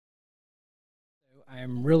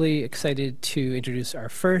I'm really excited to introduce our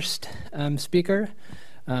first speaker,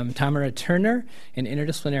 Tamara Turner, an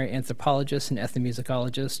interdisciplinary anthropologist and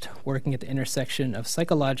ethnomusicologist working at the intersection of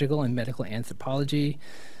psychological and medical anthropology,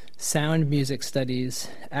 sound music studies,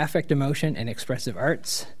 affect emotion, and expressive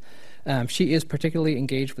arts. She is particularly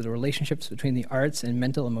engaged with the relationships between the arts and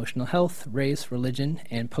mental emotional health, race, religion,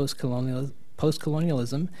 and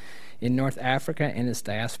post-colonialism in North Africa and its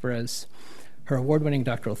diasporas. Her award-winning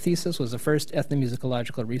doctoral thesis was the first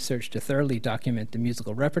ethnomusicological research to thoroughly document the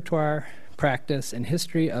musical repertoire, practice, and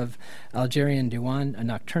history of Algerian diwan, a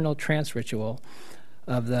nocturnal trance ritual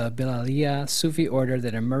of the Bilaliya Sufi order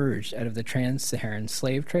that emerged out of the trans-Saharan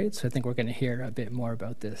slave trade. So I think we're going to hear a bit more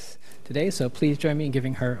about this today. So please join me in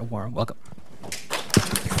giving her a warm welcome.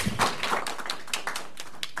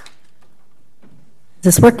 Is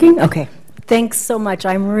this working? Okay. Thanks so much.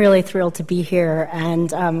 I'm really thrilled to be here,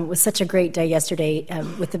 and it was such a great day yesterday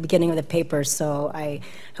with the beginning of the paper, so I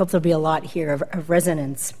hope there'll be a lot here of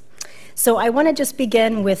resonance. So I want to just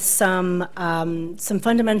begin with some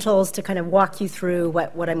fundamentals to kind of walk you through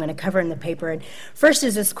what I'm going to cover in the paper. And first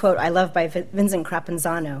is this quote I love by Vincent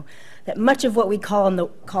Crapanzano, that much of what we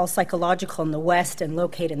call psychological in the West and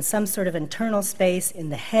locate in some sort of internal space in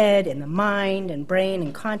the head, in the mind and brain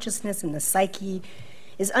and consciousness and the psyche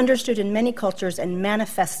is understood in many cultures in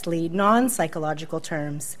manifestly non-psychological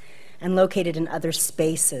terms and located in other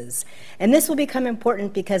spaces. And this will become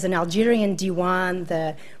important because in Algerian diwan,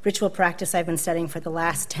 the ritual practice I've been studying for the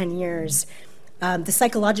last 10 years, the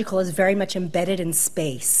psychological is very much embedded in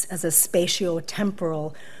space as a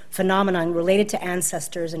spatio-temporal phenomenon related to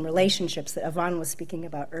ancestors and relationships that Yvonne was speaking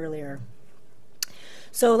about earlier.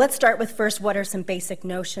 So let's start with first, what are some basic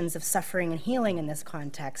notions of suffering and healing in this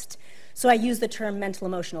context? So I use the term mental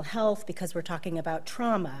emotional health because we're talking about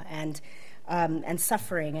trauma and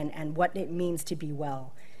suffering and what it means to be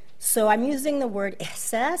well. So I'm using the word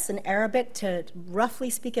ihsas in Arabic to roughly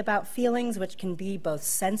speak about feelings, which can be both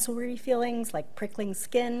sensory feelings like prickling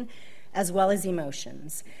skin, as well as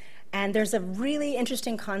emotions. And there's a really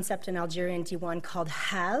interesting concept in Algerian diwan called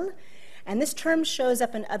hal, and this term shows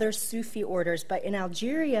up in other Sufi orders, but in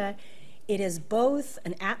Algeria, it is both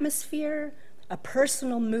an atmosphere, a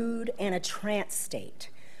personal mood, and a trance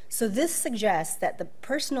state. So this suggests that the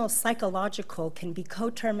personal psychological can be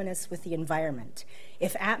coterminous with the environment.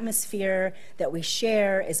 If atmosphere that we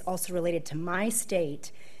share is also related to my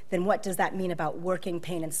state, then what does that mean about working,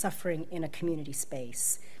 pain, and suffering in a community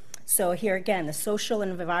space? So here again, the social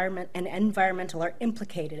and environmental are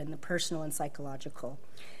implicated in the personal and psychological.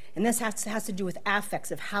 And this has to do with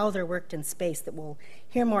affects of how they're worked in space that we'll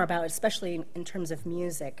hear more about, especially in terms of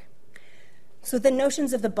music. So the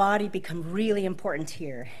notions of the body become really important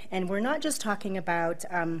here. And we're not just talking about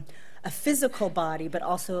a physical body, but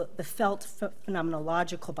also the felt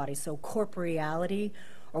phenomenological body, so corporeality,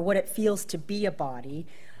 or what it feels to be a body.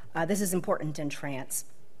 This is important in trance.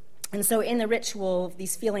 And so in the ritual,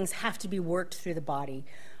 these feelings have to be worked through the body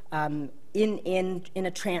in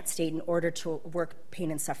a trance state in order to work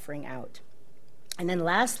pain and suffering out. And then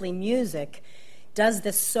lastly, music does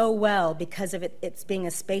this so well because of it's being a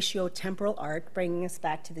spatio-temporal art, bringing us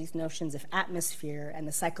back to these notions of atmosphere and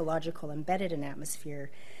the psychological embedded in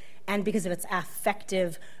atmosphere, and because of its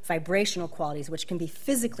affective vibrational qualities, which can be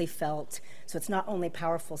physically felt, so it's not only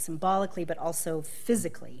powerful symbolically, but also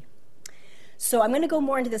physically. So I'm going to go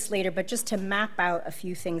more into this later, but just to map out a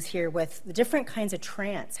few things here with the different kinds of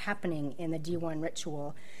trance happening in the diwan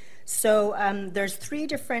ritual. So there's three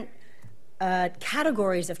different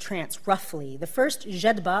categories of trance, roughly. The first,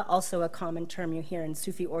 jedba, also a common term you hear in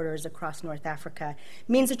Sufi orders across North Africa,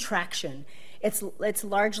 means attraction. It's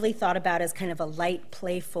largely thought about as kind of a light,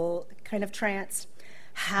 playful kind of trance.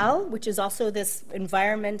 Hal, which is also this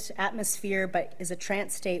environment, atmosphere, but is a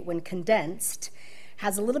trance state when condensed,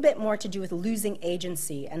 has a little bit more to do with losing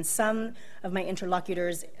agency, and some of my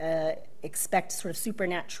interlocutors expect sort of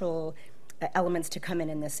supernatural elements to come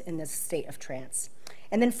in this state of trance.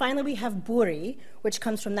 And then finally we have buri, which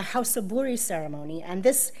comes from the Hausa buri ceremony, and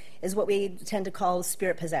this is what we tend to call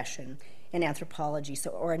spirit possession in anthropology,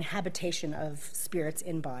 or inhabitation of spirits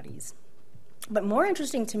in bodies. But more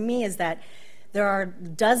interesting to me is that there are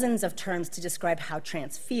dozens of terms to describe how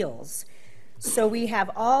trance feels. So we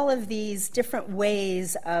have all of these different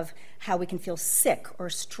ways of how we can feel sick or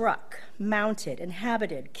struck, mounted,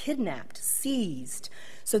 inhabited, kidnapped, seized.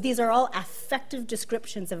 So these are all affective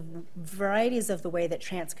descriptions of varieties of the way that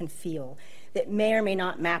trance can feel that may or may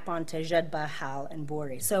not map onto jedba, hal, and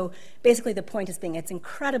buri. So basically the point is being it's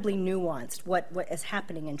incredibly nuanced what is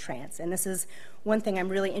happening in trance. And this is one thing I'm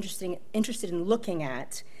really interested in looking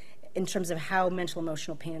at in terms of how mental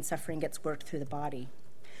emotional pain and suffering gets worked through the body.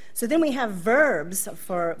 So then we have verbs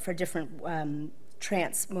for different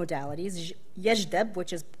trance modalities. Yejdeb,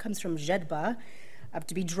 which comes from jedba,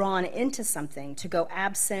 to be drawn into something, to go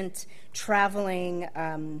absent, traveling,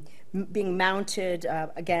 being mounted,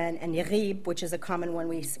 again, and yirib, which is a common one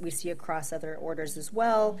we see across other orders as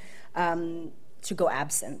well, to go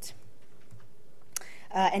absent.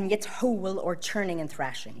 And yethowel, or churning and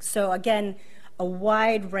thrashing. So again, a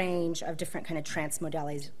wide range of different kind of trance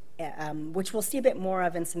modalities, which we'll see a bit more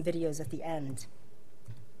of in some videos at the end.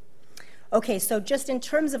 Okay, so just in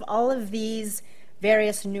terms of all of these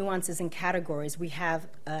various nuances and categories, we have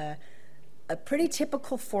a pretty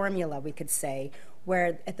typical formula, we could say,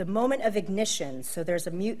 where at the moment of ignition, so there's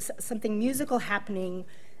something musical happening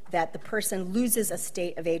that the person loses a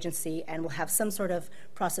state of agency and will have some sort of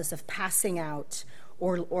process of passing out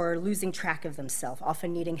or losing track of themselves,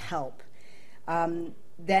 often needing help.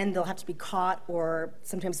 Then they'll have to be caught, or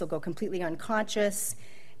sometimes they'll go completely unconscious,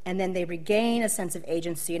 and then they regain a sense of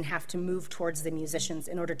agency and have to move towards the musicians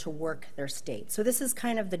in order to work their state. So this is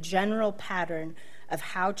kind of the general pattern of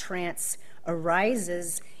how trance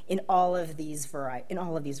arises in all of these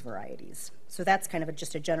varieties. So that's kind of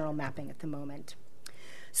just a general mapping at the moment.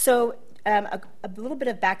 So a little bit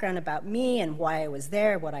of background about me and why I was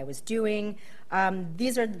there, what I was doing.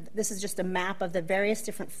 This is just a map of the various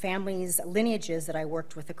different families, lineages that I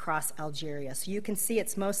worked with across Algeria. So you can see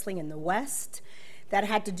it's mostly in the west. That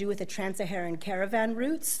had to do with the trans-Saharan caravan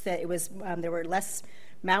routes, that it was, there were less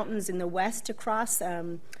mountains in the west to cross,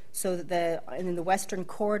 so in the western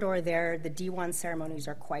corridor there, the Diwan ceremonies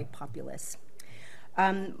are quite populous.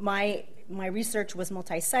 My research was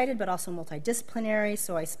multi-sited, but also multidisciplinary,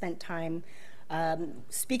 so I spent time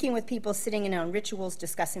speaking with people, sitting in on rituals,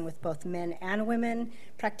 discussing with both men and women,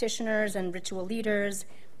 practitioners and ritual leaders.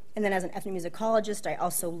 And then as an ethnomusicologist, I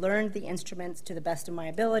also learned the instruments to the best of my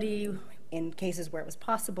ability in cases where it was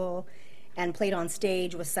possible, and played on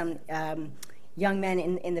stage with some young men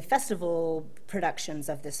in the festival productions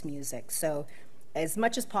of this music. So as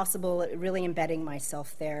much as possible, really embedding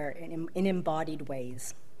myself there in embodied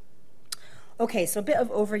ways. Okay, so a bit of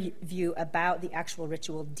overview about the actual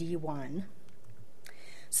ritual D1.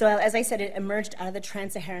 So as I said, it emerged out of the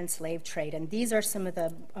trans-Saharan slave trade, and these are some of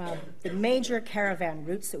the major caravan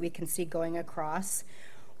routes that we can see going across.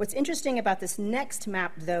 What's interesting about this next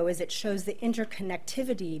map, though, is it shows the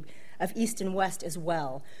interconnectivity of East and West as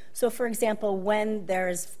well. So for example, when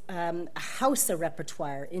there's a Hausa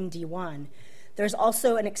repertoire in D1, there's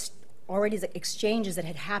also already exchanges that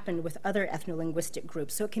had happened with other ethno-linguistic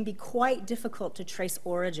groups, so it can be quite difficult to trace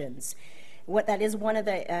origins. That is one of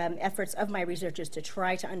the efforts of my research, is to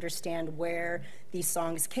try to understand where these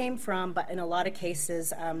songs came from, but in a lot of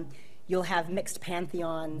cases, you'll have mixed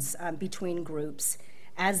pantheons between groups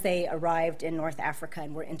as they arrived in North Africa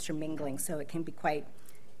and were intermingling, so it can be quite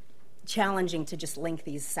challenging to just link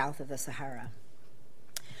these south of the Sahara.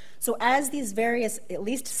 So as these various, at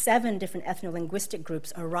least 7 different ethno-linguistic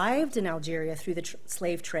groups arrived in Algeria through the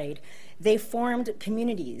slave trade, they formed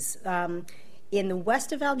communities. In the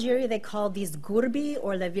west of Algeria, they called these Gourbi,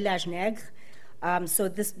 or le village nègre. So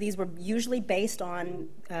these were usually based on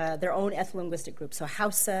their own ethno-linguistic groups. So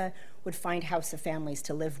Hausa would find Hausa families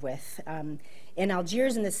to live with. In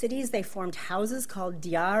Algiers, in the cities, they formed houses called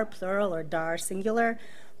diar, plural, or dar, singular.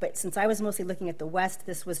 But since I was mostly looking at the west,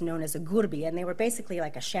 this was known as a Gourbi, and they were basically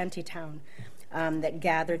like a shanty town that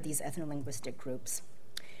gathered these ethno-linguistic groups.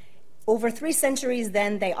 Over 3 centuries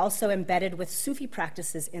then, they also embedded with Sufi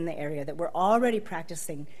practices in the area that were already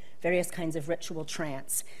practicing various kinds of ritual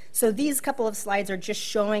trance. So these couple of slides are just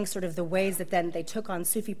showing sort of the ways that then they took on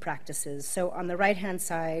Sufi practices. So on the right-hand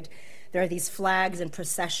side, there are these flags and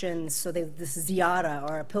processions, so this ziyara,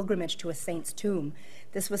 or a pilgrimage to a saint's tomb.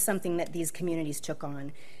 This was something that these communities took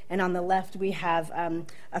on. And on the left, we have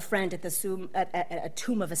a friend at a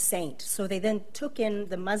tomb of a saint. So they then took in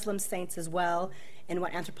the Muslim saints as well, in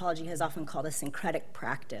what anthropology has often called a syncretic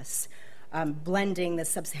practice, blending the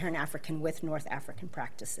sub-Saharan African with North African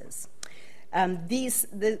practices. These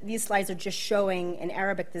slides are just showing in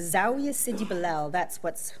Arabic the Zawiya Sidi Bilal. That's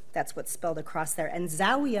what's spelled across there. And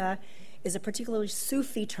Zawiya is a particularly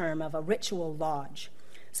Sufi term of a ritual lodge.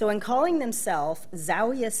 So in calling themselves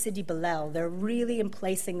Zawiya Sidi Bilal, they're really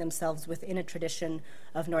placing themselves within a tradition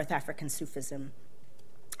of North African Sufism.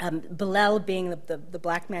 Bilal being the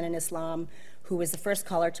black man in Islam who was the first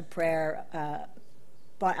caller to prayer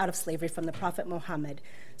brought out of slavery from the Prophet Muhammad.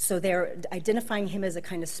 So they're identifying him as a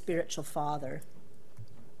kind of spiritual father.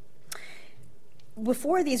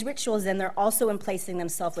 Before these rituals, then, they're also placing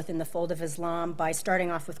themselves within the fold of Islam by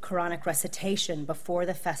starting off with Quranic recitation before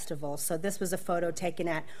the festival. So this was a photo taken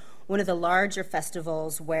at one of the larger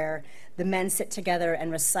festivals where the men sit together and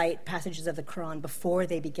recite passages of the Quran before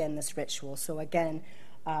they begin this ritual. So again,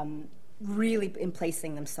 really in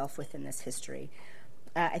placing themselves within this history.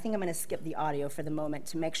 I think I'm going to skip the audio for the moment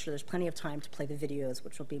to make sure there's plenty of time to play the videos,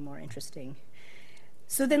 which will be more interesting.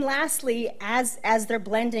 So then lastly, as they're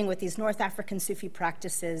blending with these North African Sufi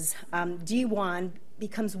practices, Diwan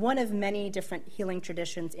becomes one of many different healing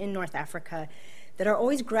traditions in North Africa that are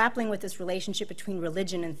always grappling with this relationship between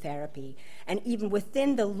religion and therapy. And even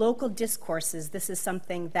within the local discourses, this is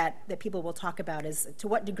something that people will talk about, is to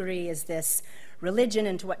what degree is this religion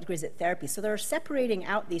and to what degree is it therapy? So they're separating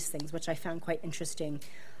out these things, which I found quite interesting.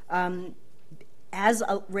 As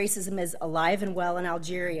racism is alive and well in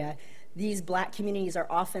Algeria, these black communities are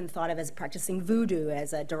often thought of as practicing voodoo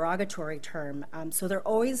as a derogatory term. So they're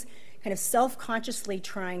always kind of self-consciously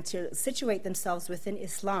trying to situate themselves within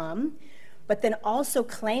Islam, but then also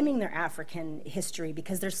claiming their African history,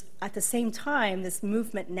 because there's at the same time this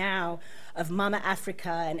movement now of Mama Africa,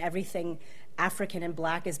 and everything African and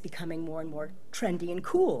black is becoming more and more trendy and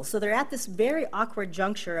cool. So they're at this very awkward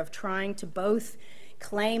juncture of trying to both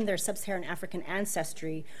claim their sub-Saharan African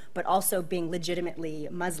ancestry, but also being legitimately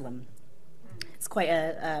Muslim. It's quite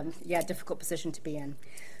a difficult position to be in.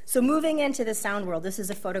 So moving into the sound world, this is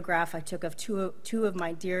a photograph I took of two of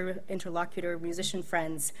my dear interlocutor musician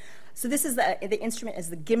friends. So this is the instrument is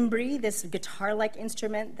the gimbri, this guitar-like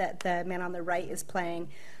instrument that the man on the right is playing.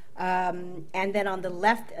 And then on the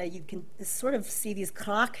left, you can sort of see these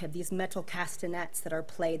krak, these metal castanets that are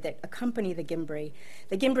played that accompany the gimbri.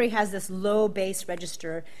 The gimbri has this low bass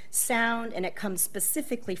register sound, and it comes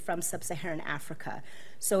specifically from sub-Saharan Africa.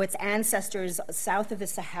 So its ancestors south of the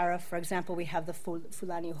Sahara, for example, we have the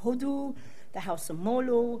Fulani Hodu, the Hausa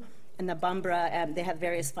Molo, and the Bambara. They have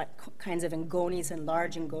various kinds of ngonis and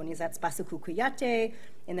large ngonis. That's Basuku Kuyate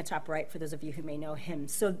in the top right, for those of you who may know him.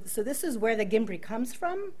 So this is where the gimbri comes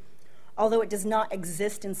from, although it does not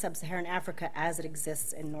exist in sub-Saharan Africa as it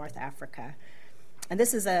exists in North Africa. And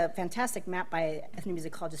this is a fantastic map by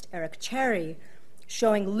ethnomusicologist Eric Cherry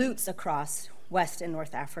showing lutes across West and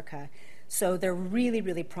North Africa. So they're really,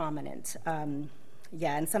 really prominent. And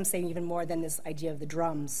some say even more than this idea of the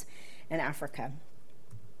drums in Africa.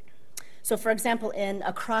 So for example,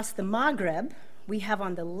 across the Maghreb, we have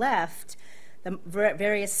on the left the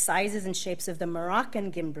various sizes and shapes of the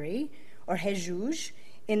Moroccan gimbri, or hejouj.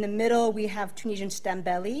 In the middle, we have Tunisian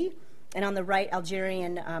stambeli, and on the right,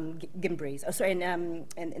 Algerian gimbris.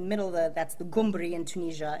 In the middle, that's the gumbri in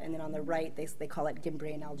Tunisia, and then on the right, they call it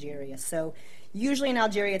gimbri in Algeria. So usually in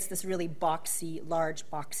Algeria, it's this really large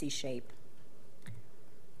boxy shape.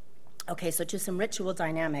 Okay, so to some ritual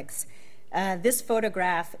dynamics. This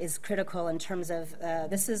photograph is critical in terms of,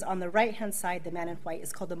 this is on the right-hand side, the man in white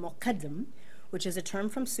is called the muqaddam, which is a term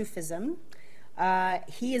from Sufism.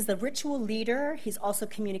 He is the ritual leader. He's also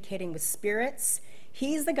communicating with spirits.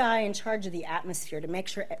 He's the guy in charge of the atmosphere to make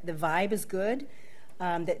sure the vibe is good,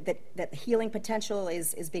 that healing potential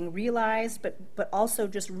is being realized, but also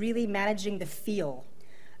just really managing the feel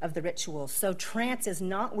of the ritual. So trance is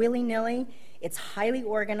not willy-nilly. It's highly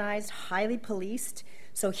organized, highly policed.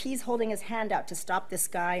 So he's holding his hand out to stop this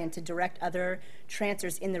guy and to direct other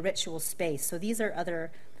trancers in the ritual space. So these are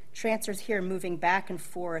other trancers here moving back and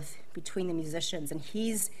forth between the musicians, and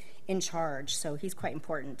he's in charge, so he's quite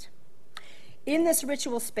important. In this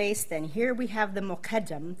ritual space, then, here we have the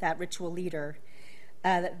muqaddam, that ritual leader.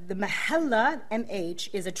 The mahalla, MH,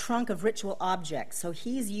 is a trunk of ritual objects, so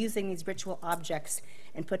he's using these ritual objects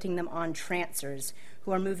and putting them on trancers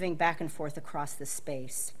who are moving back and forth across this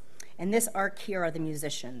space. And this arc here are the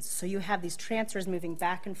musicians. So you have these trancers moving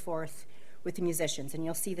back and forth with the musicians, and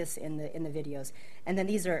you'll see this in the videos. And then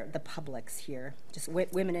these are the publics here, just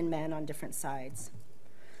women and men on different sides.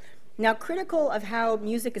 Now, critical of how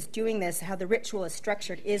music is doing this, how the ritual is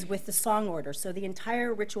structured, is with the song order. So the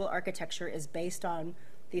entire ritual architecture is based on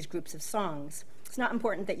these groups of songs. It's not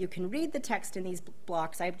important that you can read the text in these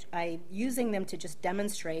blocks. I'm using them to just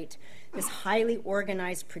demonstrate this highly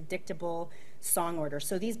organized, predictable song order.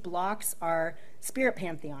 So these blocks are spirit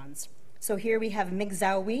pantheons. So here we have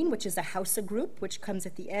Migzawin, which is a Hausa group, which comes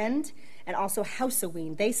at the end, and also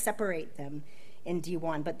Hausawin. They separate them in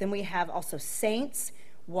D1. But then we have also saints,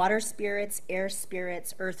 water spirits, air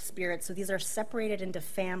spirits, earth spirits. So these are separated into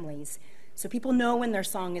families. So people know when their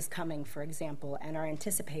song is coming, for example, and are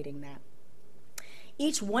anticipating that.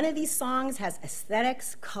 Each one of these songs has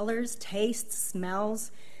aesthetics, colors, tastes,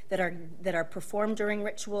 smells that are performed during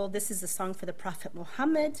ritual. This is a song for the Prophet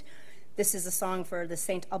Muhammad. This is a song for the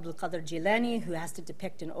Saint Abdul Qadir Jilani, who has to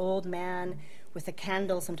depict an old man with a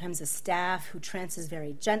candle, sometimes a staff, who trances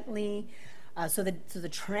very gently. So the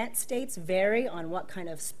trance states vary on what kind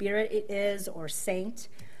of spirit it is or saint.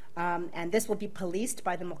 And this will be policed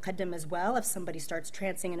by the muqaddam as well if somebody starts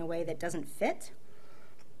trancing in a way that doesn't fit.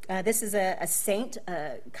 This is a saint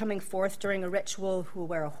coming forth during a ritual who will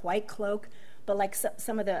wear a white cloak. But like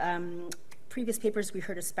some of the previous papers we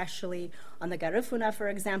heard, especially on the Garifuna, for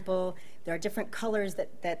example, there are different colors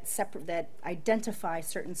that identify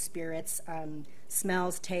certain spirits,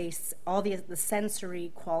 smells, tastes, all the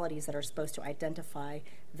sensory qualities that are supposed to identify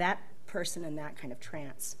that person in that kind of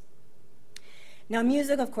trance. Now,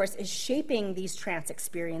 music, of course, is shaping these trance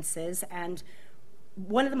experiences, and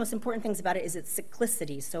one of the most important things about it is its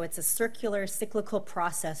cyclicity. So it's a circular, cyclical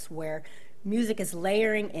process where music is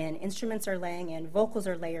layering in, instruments are layering in, vocals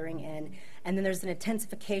are layering in, and then there's an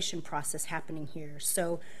intensification process happening here.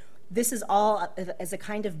 So this is all as a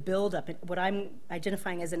kind of buildup, what I'm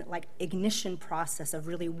identifying as an ignition process of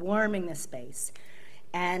really warming the space.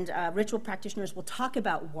 And ritual practitioners will talk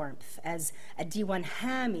about warmth as a diwan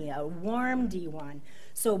hami, a warm diwan.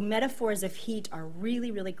 So metaphors of heat are really,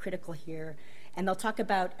 really critical here. And they'll talk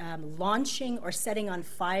about launching or setting on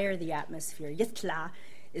fire the atmosphere. Yitla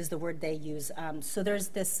is the word they use. So there's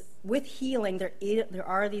this, with healing, there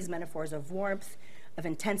are these metaphors of warmth, of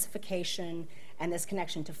intensification, and this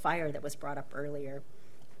connection to fire that was brought up earlier.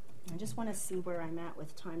 I just want to see where I'm at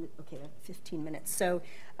with time. Okay, 15 minutes. So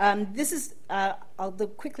this is, I'll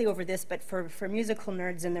look quickly over this, but for musical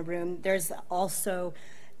nerds in the room, there's also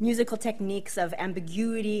musical techniques of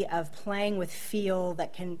ambiguity, of playing with feel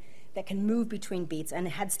that can move between beats. And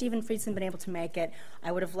had Stephen Friedson been able to make it,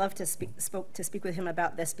 I would have loved to speak with him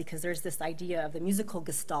about this, because there's this idea of the musical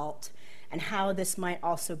gestalt and how this might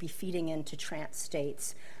also be feeding into trance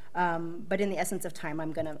states. But in the essence of time,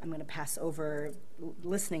 I'm gonna pass over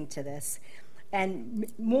listening to this.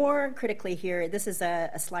 And more critically here, this is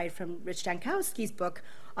a slide from Rich Jankowsky's book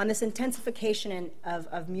on this intensification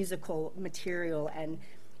of musical material. And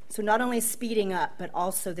so not only speeding up, but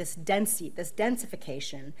also this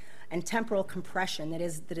densification and temporal compression that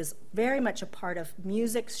is very much a part of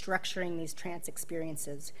music structuring these trance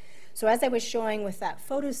experiences. So as I was showing with that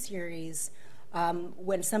photo series,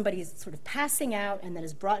 when somebody's sort of passing out and then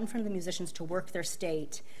is brought in front of the musicians to work their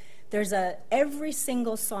state, every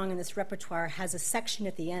single song in this repertoire has a section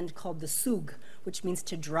at the end called the sug, which means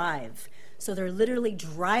to drive. So they're literally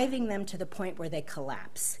driving them to the point where they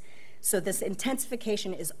collapse. So this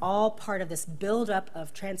intensification is all part of this buildup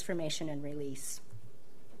of transformation and release.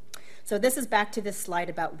 So this is back to this slide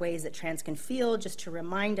about ways that trance can feel. Just to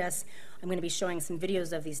remind us, I'm going to be showing some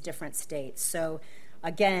videos of these different states. So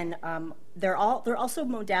again, there are also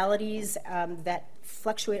modalities that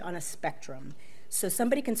fluctuate on a spectrum. So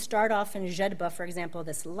somebody can start off in jedba, for example,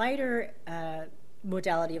 this lighter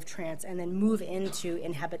modality of trance, and then move into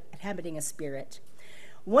inhabiting a spirit.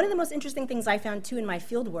 One of the most interesting things I found, too, in my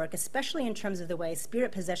field work, especially in terms of the way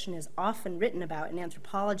spirit possession is often written about in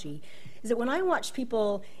anthropology, is that when I watched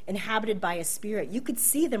people inhabited by a spirit, you could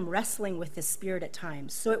see them wrestling with this spirit at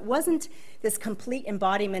times. So it wasn't this complete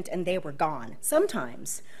embodiment and they were gone.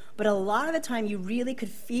 Sometimes. But a lot of the time, you really could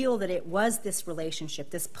feel that it was this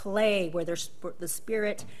relationship, this play where the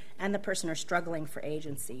spirit and the person are struggling for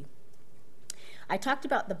agency. I talked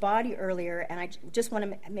about the body earlier, and I just want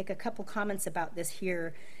to make a couple comments about this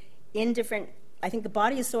here. I think the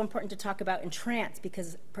body is so important to talk about in trance,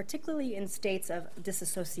 because particularly in states of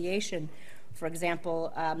disassociation, for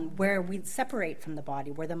example, where we separate from the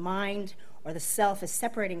body, where the mind or the self is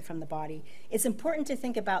separating from the body, it's important to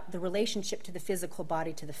think about the relationship to the physical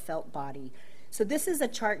body, to the felt body. So this is a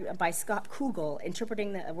chart by Scott Kugel,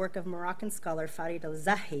 interpreting the work of Moroccan scholar Farid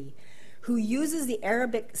al-Zahi, who uses the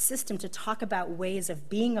Arabic system to talk about ways of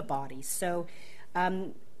being a body. So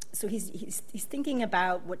he's thinking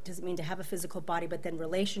about what does it mean to have a physical body, but then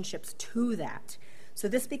relationships to that. So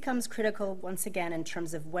this becomes critical, once again, in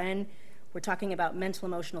terms of when we're talking about mental,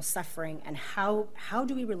 emotional suffering, and how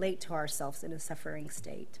do we relate to ourselves in a suffering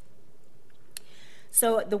state.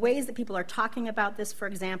 So the ways that people are talking about this, for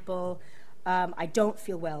example, I don't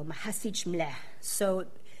feel well, mahasij mleh. So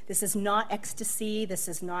this is not ecstasy. This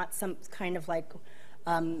is not some kind of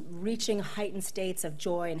reaching heightened states of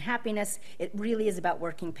joy and happiness. It really is about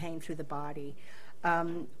working pain through the body.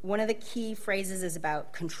 One of the key phrases is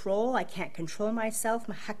about control. I can't control myself.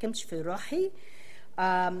 Mahakimsh fi ruhi.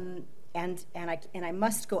 And I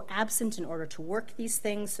must go absent in order to work these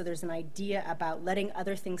things. So there's an idea about letting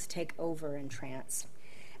other things take over in trance.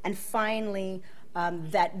 And finally,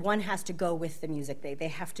 that one has to go with the music. They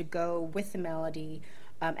have to go with the melody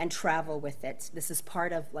and travel with it. This is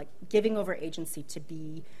part of giving over agency to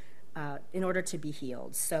be, in order to be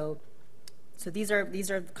healed. So So these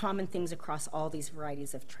are common things across all these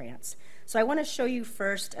varieties of trance. So I want to show you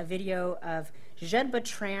first a video of Jedba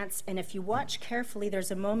trance, and if you watch carefully,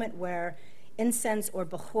 there's a moment where incense or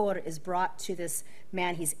bkhor is brought to this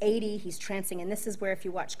man. He's 80, he's trancing, and this is where, if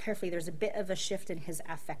you watch carefully, there's a bit of a shift in his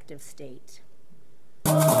affective state.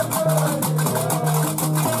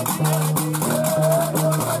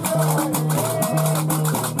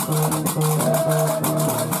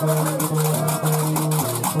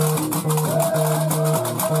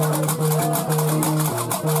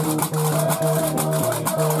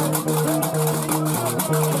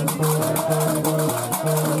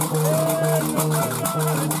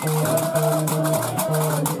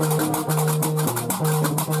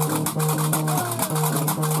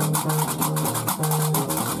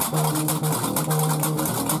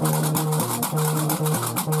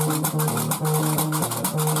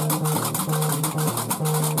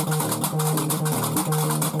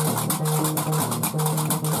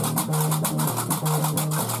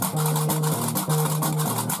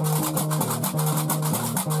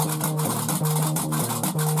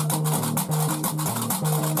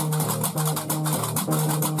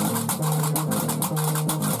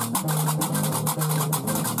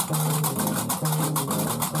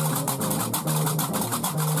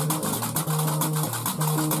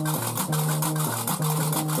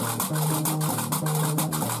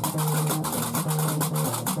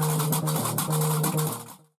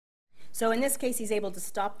 So in this case, he's able to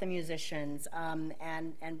stop the musicians and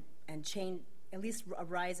change, at least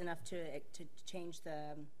arise enough to change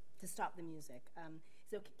to stop the music.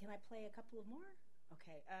 So can I play a couple of more?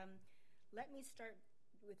 Okay. Let me start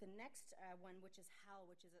with the next one, which is Howl,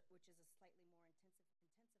 which is a slightly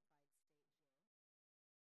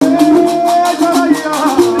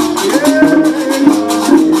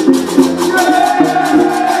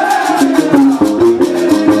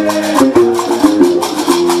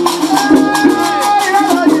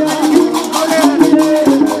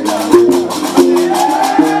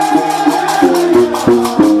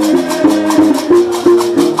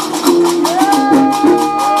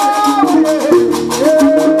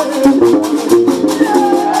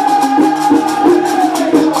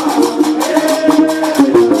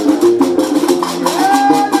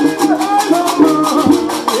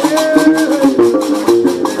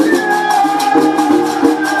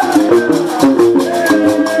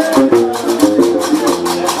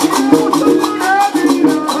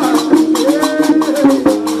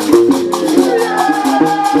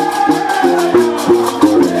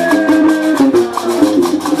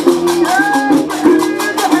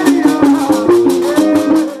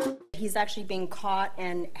actually being caught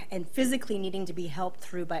and physically needing to be helped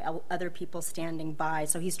through by other people standing by.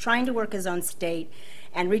 So he's trying to work his own state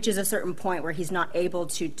and reaches a certain point where he's not able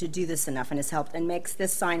to do this enough and is helped, and makes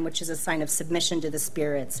this sign, which is a sign of submission to the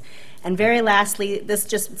spirits. And very lastly, this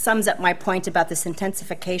just sums up my point about this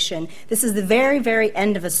intensification. This is the very, very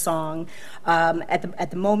end of a song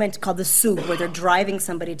at the moment called the Sug, where they're driving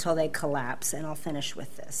somebody till they collapse. And I'll finish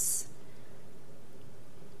with this.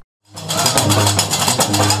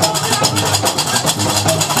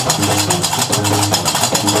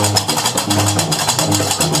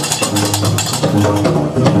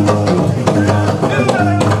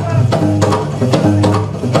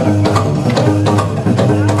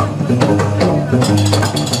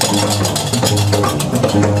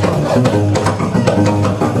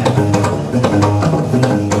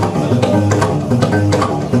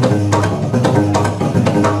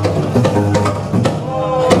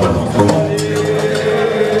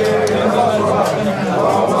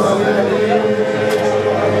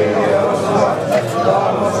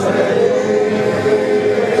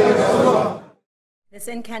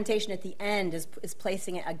 Incantation at the end is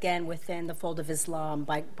placing it again within the fold of Islam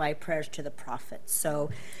by prayers to the Prophet. So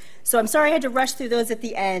I'm sorry I had to rush through those at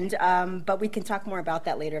the end, but we can talk more about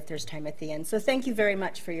that later if there's time at the end. So thank you very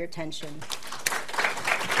much for your attention.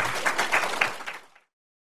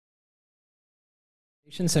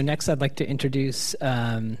 So next I'd like to introduce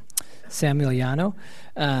Samuel Llano.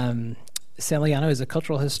 Samuel Llano is a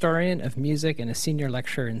cultural historian of music and a senior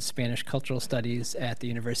lecturer in Spanish cultural studies at the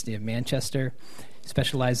University of Manchester. He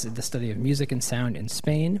specializes in the study of music and sound in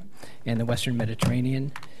Spain and the Western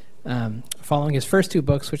Mediterranean. Following his first two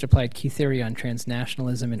books, which applied key theory on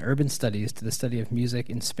transnationalism and urban studies to the study of music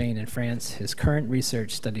in Spain and France, his current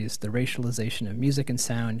research studies the racialization of music and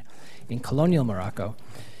sound in colonial Morocco.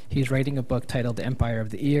 He's writing a book titled The Empire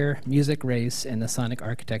of the Ear, Music, Race, and the Sonic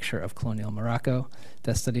Architecture of Colonial Morocco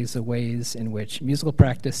that studies the ways in which musical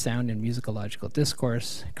practice, sound, and musicological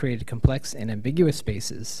discourse created complex and ambiguous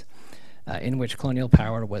spaces in which colonial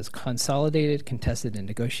power was consolidated, contested, and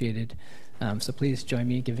negotiated, So please join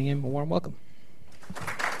me in giving him a warm welcome.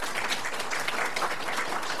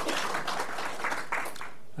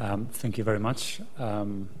 Thank you very much. I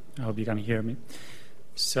hope you can hear me.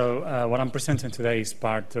 So what I'm presenting today is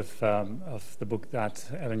part of the book that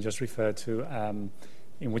Eben just referred to,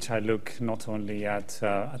 in which I look not only at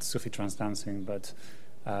Sufi trance dancing, but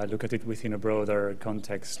look at it within a broader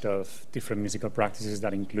context of different musical practices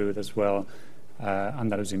that include as well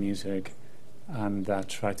Andalusi music, and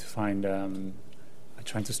try to find, I'm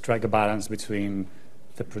trying to strike a balance between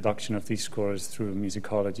the production of discourse through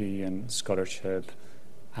musicology and scholarship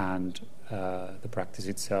and the practice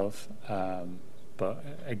itself. But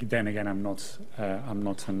then again, I'm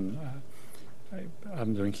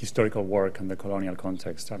doing historical work in the colonial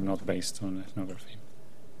context. I'm not based on ethnography.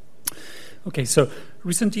 Okay, so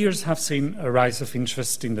recent years have seen a rise of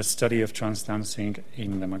interest in the study of trance dancing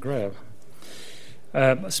in the Maghreb.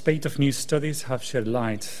 A spate of new studies have shed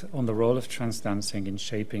light on the role of trance dancing in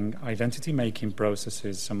shaping identity-making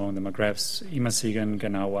processes among the Maghreb's Imasigan,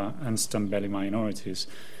 Gnawa, and Stambeli minorities,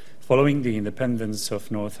 following the independence of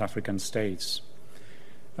North African states.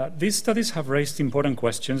 These studies have raised important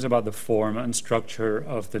questions about the form and structure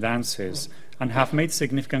of the dances and have made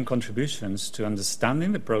significant contributions to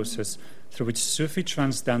understanding the process through which Sufi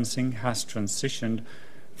trance dancing has transitioned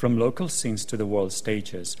from local scenes to the world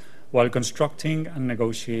stages, while constructing and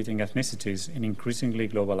negotiating ethnicities in increasingly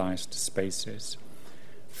globalized spaces.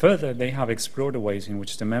 Further, they have explored the ways in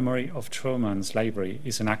which the memory of trauma and slavery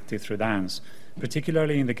is enacted through dance,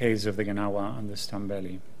 particularly in the case of the Gnawa and the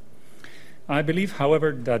Stambeli. I believe,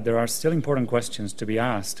 however, that there are still important questions to be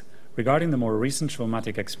asked regarding the more recent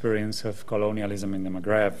traumatic experience of colonialism in the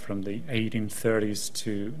Maghreb from the 1830s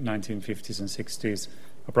to 1950s and 60s,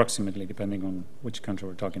 approximately, depending on which country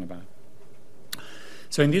we're talking about.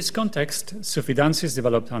 So in this context, Sufi dances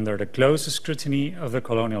developed under the close scrutiny of the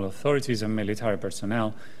colonial authorities and military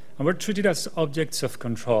personnel, and were treated as objects of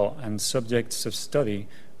control and subjects of study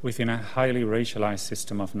within a highly racialized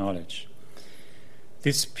system of knowledge.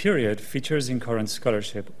 This period features in current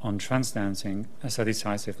scholarship on trance dancing as a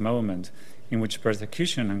decisive moment in which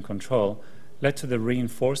persecution and control led to the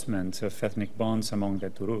reinforcement of ethnic bonds among the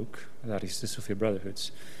Turuk, that is the Sufi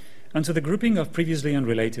brotherhoods, and to the grouping of previously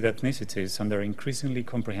unrelated ethnicities under increasingly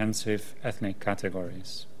comprehensive ethnic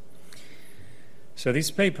categories. So this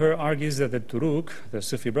paper argues that the Turuk, the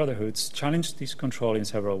Sufi brotherhoods, challenged this control in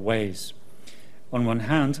several ways. On one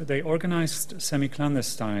hand, they organized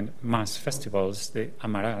semi-clandestine mass festivals, the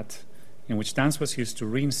Amarat, in which dance was used to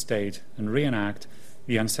reinstate and reenact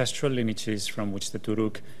the ancestral lineages from which the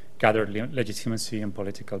Turuk gathered legitimacy and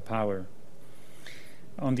political power.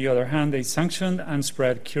 On the other hand, they sanctioned and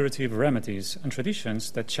spread curative remedies and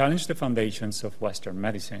traditions that challenged the foundations of Western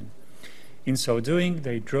medicine. In so doing,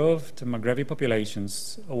 they drove the Maghrebi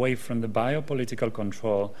populations away from the biopolitical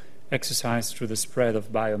control exercised through the spread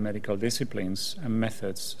of biomedical disciplines and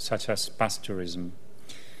methods such as pasteurism.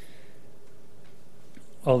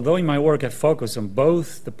 Although in my work I focus on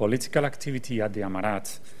both the political activity at the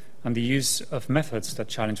Amarat and the use of methods that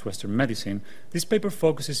challenge Western medicine, this paper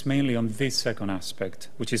focuses mainly on this second aspect,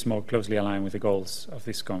 which is more closely aligned with the goals of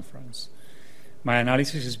this conference. My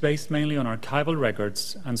analysis is based mainly on archival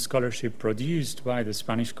records and scholarship produced by the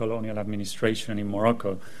Spanish colonial administration in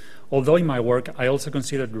Morocco, although in my work I also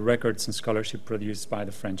consider the records and scholarship produced by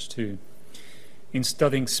the French too. In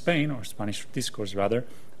studying Spain, or Spanish discourse rather,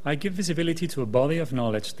 I give visibility to a body of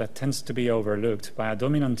knowledge that tends to be overlooked by a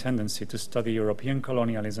dominant tendency to study European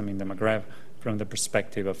colonialism in the Maghreb from the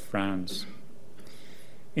perspective of France.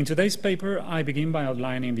 In today's paper, I begin by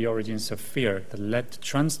outlining the origins of fear that led to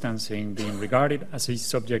trance dancing being regarded as a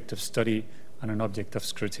subject of study and an object of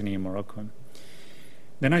scrutiny in Morocco.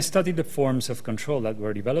 Then I studied the forms of control that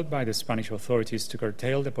were developed by the Spanish authorities to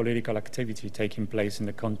curtail the political activity taking place in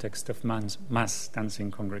the context of mass dancing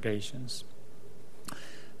congregations.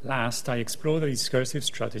 Last, I explore the discursive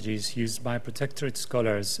strategies used by protectorate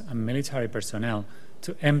scholars and military personnel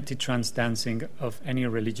to empty trance dancing of any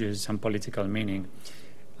religious and political meaning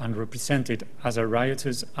and represent it as a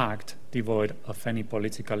riotous act devoid of any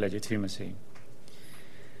political legitimacy.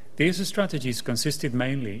 These strategies consisted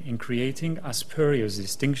mainly in creating a spurious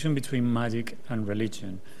distinction between magic and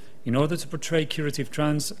religion in order to portray curative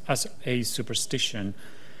trance as a superstition,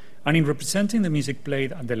 and in representing the music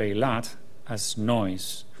played at the Leilat as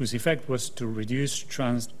noise, whose effect was to reduce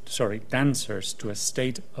dancers to a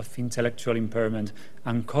state of intellectual impairment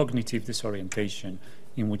and cognitive disorientation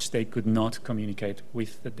in which they could not communicate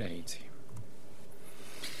with the deity.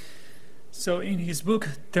 So in his book,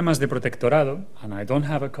 Temas de Protectorado, and I don't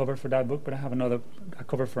have a cover for that book, but I have a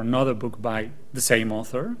cover for another book by the same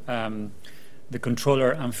author, the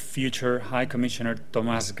controller and future High Commissioner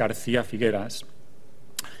Tomás García Figueras.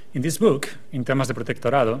 In this book, In Temas de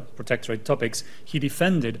Protectorado, Protectorate Topics, he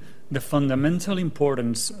defended the fundamental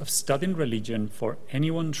importance of studying religion for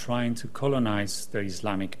anyone trying to colonize the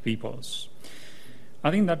Islamic peoples.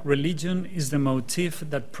 Adding that religion is the motif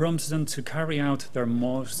that prompts them to carry out their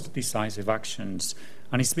most decisive actions,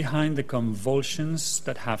 and is behind the convulsions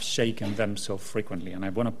that have shaken them so frequently. And I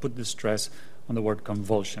want to put the stress on the word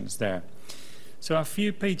convulsions there. So a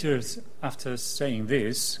few pages after saying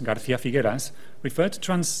this, García Figueras referred to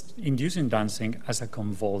trance-inducing dancing as a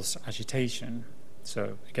convulsed agitation.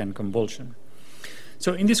 So again, convulsion.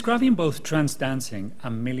 So in describing both trance dancing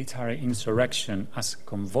and military insurrection as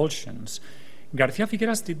convulsions, García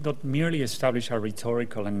Figueras did not merely establish a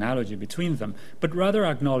rhetorical analogy between them, but rather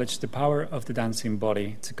acknowledged the power of the dancing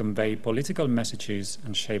body to convey political messages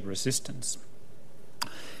and shape resistance.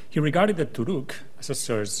 He regarded the Turuk as a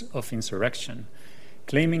source of insurrection,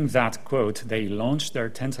 claiming that, quote, they launched their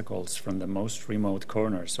tentacles from the most remote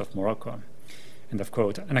corners of Morocco, end of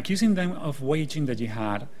quote, and accusing them of waging the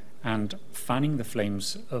jihad and fanning the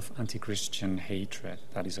flames of anti-Christian hatred.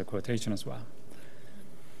 That is a quotation as well.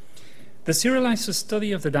 The serialized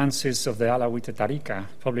study of the dances of the Alawite Tariqa,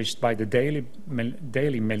 published by the daily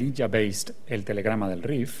Melilla-based El Telegrama del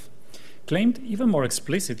Rif, claimed even more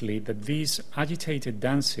explicitly that these agitated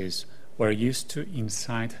dances were used to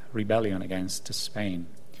incite rebellion against Spain.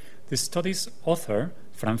 The study's author,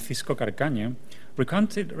 Francisco Carcaño,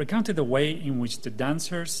 recounted the way in which the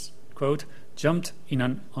dancers, quote, jumped in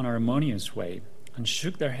an unharmonious way and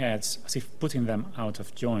shook their heads as if putting them out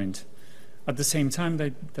of joint, at the same time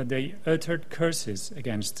that they uttered curses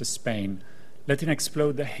against Spain, letting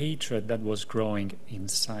explode the hatred that was growing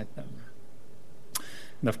inside them.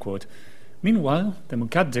 End of quote. Meanwhile, the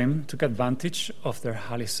Muqaddim took advantage of their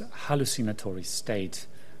hallucinatory state,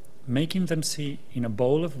 making them see in a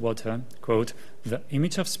bowl of water, quote, the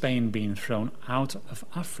image of Spain being thrown out of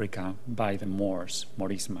Africa by the Moors.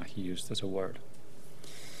 Morisma, he used as a word.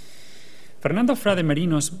 Fernando Frade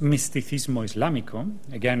Merino's Misticismo Islámico,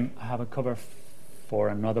 again, I have a cover for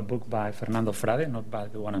another book by Fernando Frade, not by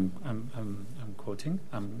the one I'm quoting,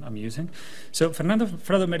 I'm using. So Fernando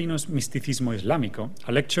Frade Merino's Misticismo Islámico,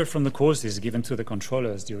 a lecture from the courses given to the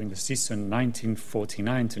controllers during the season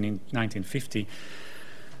 1949 to 1950,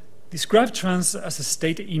 described trance as a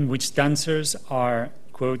state in which dancers are,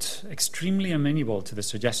 quote, extremely amenable to the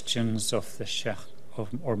suggestions of the Sheikh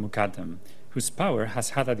or Muqaddam, whose power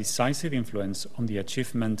has had a decisive influence on the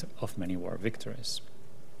achievement of many war victories.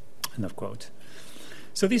 End of quote.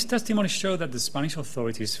 So these testimonies show that the Spanish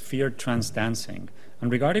authorities feared trance dancing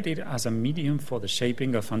and regarded it as a medium for the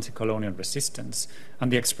shaping of anti-colonial resistance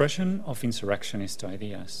and the expression of insurrectionist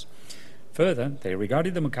ideas. Further, they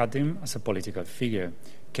regarded the Muqaddim as a political figure,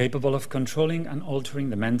 capable of controlling and altering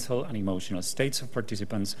the mental and emotional states of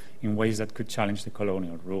participants in ways that could challenge the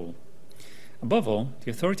colonial rule. Above all,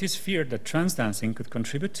 the authorities feared that trance dancing could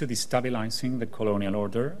contribute to destabilizing the colonial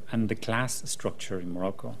order and the class structure in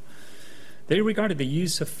Morocco. They regarded the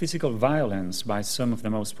use of physical violence by some of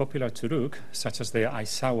the most popular Turuk, such as the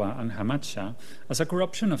Aisawa and Hamacha, as a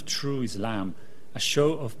corruption of true Islam, a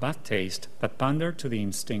show of bad taste that pandered to the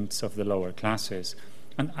instincts of the lower classes,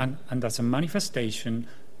 and as a manifestation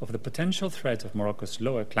of the potential threat of Morocco's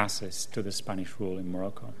lower classes to the Spanish rule in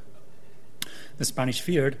Morocco. The Spanish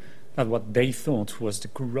feared that what they thought was the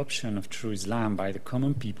corruption of true Islam by the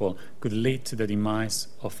common people could lead to the demise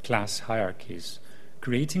of class hierarchies,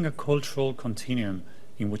 creating a cultural continuum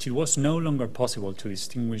in which it was no longer possible to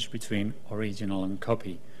distinguish between original and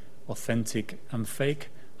copy, authentic and fake,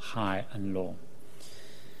 high and low.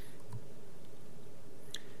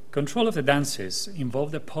 Control of the dances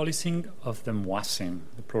involved the policing of the muasim,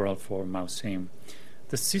 the plural for mausim,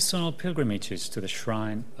 the seasonal pilgrimages to the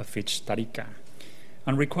shrine of each tariqa,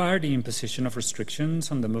 and required the imposition of restrictions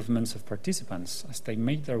on the movements of participants as they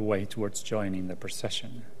made their way towards joining the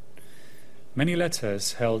procession. Many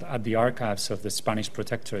letters held at the archives of the Spanish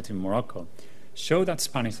Protectorate in Morocco show that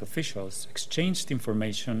Spanish officials exchanged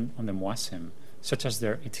information on the muasim, such as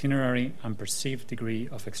their itinerary and perceived degree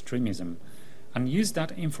of extremism, and used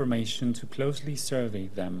that information to closely survey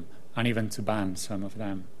them and even to ban some of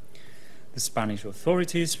them. The Spanish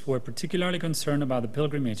authorities were particularly concerned about the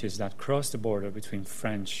pilgrimages that crossed the border between the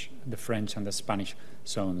French and the Spanish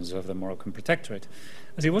zones of the Moroccan Protectorate,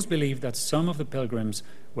 as it was believed that some of the pilgrims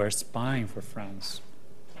were spying for France.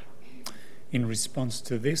 In response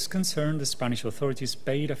to this concern, the Spanish authorities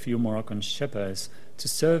paid a few Moroccan shepherds to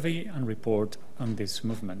survey and report on these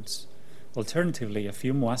movements. Alternatively, a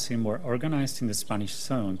few muasim were organized in the Spanish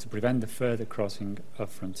zone to prevent the further crossing of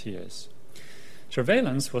frontiers.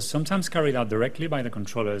 Surveillance was sometimes carried out directly by the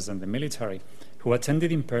controllers and the military, who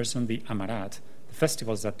attended in person the Amarat, the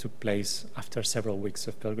festivals that took place after several weeks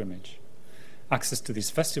of pilgrimage. Access to these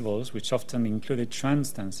festivals, which often included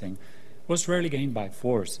trance dancing, was rarely gained by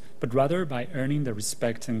force, but rather by earning the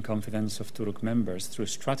respect and confidence of Turuk members through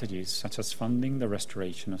strategies such as funding the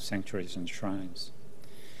restoration of sanctuaries and shrines.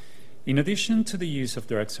 In addition to the use of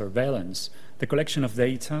direct surveillance, the collection of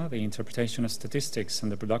data, the interpretation of statistics,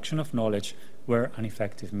 and the production of knowledge were an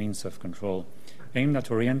effective means of control, aimed at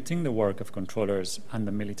orienting the work of controllers and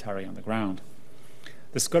the military on the ground.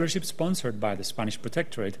 The scholarship sponsored by the Spanish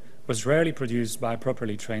Protectorate was rarely produced by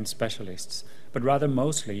properly trained specialists, but rather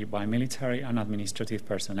mostly by military and administrative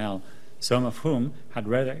personnel, some of whom had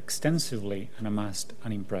read extensively and amassed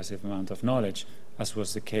an impressive amount of knowledge, as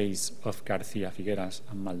was the case of García Figueras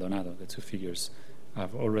and Maldonado, the two figures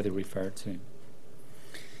I've already referred to.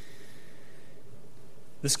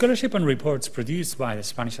 The scholarship and reports produced by the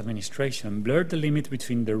Spanish administration blurred the limit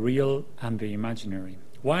between the real and the imaginary,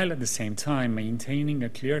 while at the same time maintaining a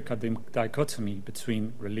clear-cut dichotomy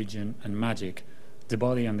between religion and magic, the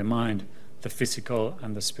body and the mind, the physical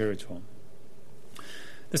and the spiritual.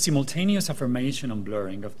 The simultaneous affirmation and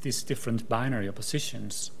blurring of these different binary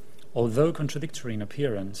oppositions, although contradictory in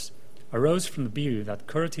appearance, arose from the view that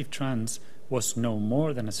curative trance was no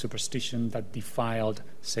more than a superstition that defiled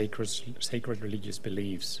sacred religious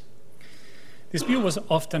beliefs. This view was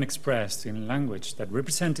often expressed in language that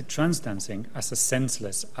represented trance dancing as a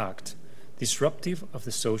senseless act, disruptive of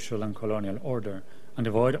the social and colonial order, and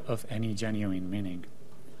devoid of any genuine meaning.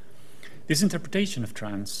 This interpretation of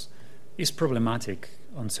trance is problematic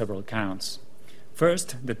on several counts.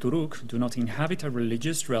 First, the Turuk do not inhabit a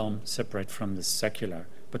religious realm separate from the secular,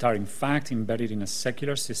 but are in fact embedded in a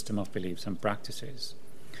secular system of beliefs and practices.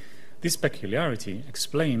 This peculiarity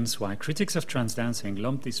explains why critics of trance dancing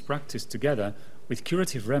lump this practice together with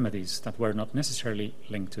curative remedies that were not necessarily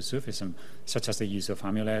linked to Sufism, such as the use of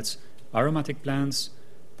amulets, aromatic plants,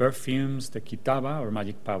 perfumes, the kitaba, or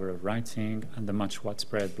magic power of writing, and the much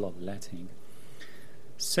widespread bloodletting.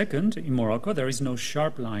 Second, in Morocco, there is no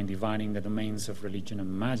sharp line dividing the domains of religion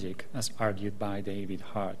and magic, as argued by David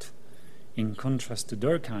Hart. In contrast to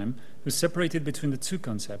Durkheim, who separated between the two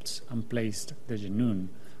concepts and placed the Jannun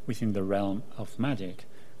within the realm of magic,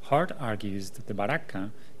 Hart argues that the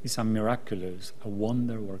baraka is a miraculous, a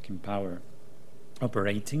wonder-working power,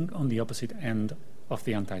 operating on the opposite end of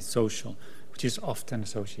the antisocial, which is often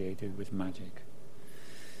associated with magic.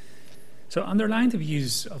 So underlying the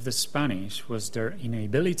views of the Spanish was their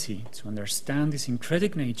inability to understand the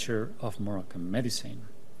syncretic nature of Moroccan medicine.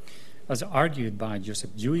 As argued by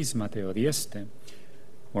Josep Lluís Mateo Dieste,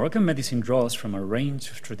 Moroccan medicine draws from a range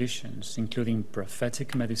of traditions, including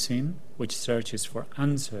prophetic medicine, which searches for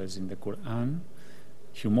answers in the Quran,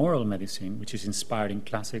 humoral medicine, which is inspired in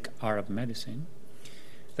classic Arab medicine,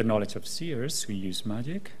 the knowledge of seers who use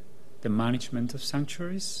magic, the management of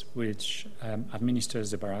sanctuaries, which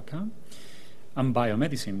administers the baraka, and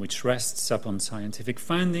biomedicine, which rests upon scientific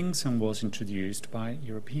findings and was introduced by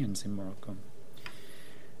Europeans in Morocco.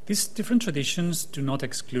 These different traditions do not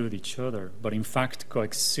exclude each other, but in fact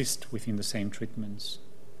coexist within the same treatments.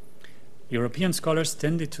 European scholars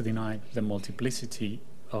tended to deny the multiplicity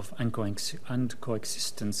of and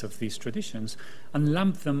coexistence of these traditions and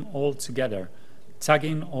lump them all together,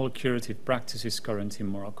 tagging all curative practices current in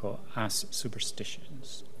Morocco as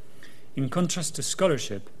superstitions. In contrast to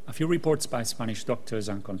scholarship, a few reports by Spanish doctors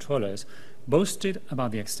and controllers boasted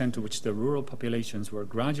about the extent to which the rural populations were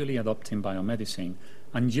gradually adopting biomedicine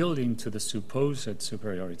and yielding to the supposed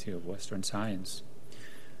superiority of Western science.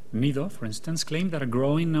 Nido, for instance, claimed that a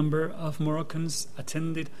growing number of Moroccans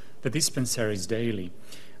attended the dispensaries daily,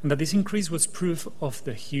 and that this increase was proof of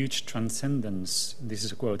the huge transcendence, this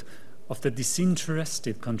is a quote, of the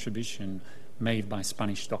disinterested contribution made by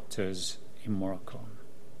Spanish doctors in Morocco.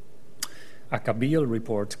 A Kabil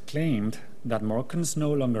report claimed that Moroccans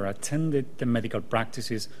no longer attended the medical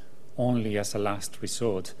practices only as a last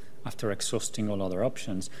resort after exhausting all other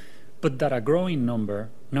options, but that a growing number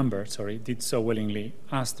did so willingly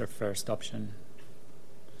as their first option.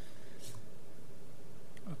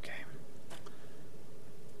 Okay.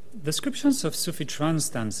 Descriptions of Sufi trance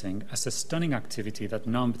dancing as a stunning activity that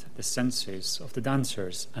numbed the senses of the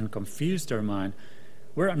dancers and confused their mind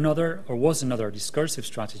was another discursive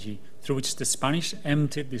strategy through which the Spanish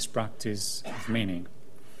emptied this practice of meaning.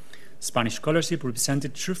 Spanish scholarship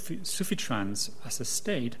represented Sufi trance as a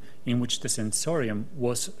state in which the sensorium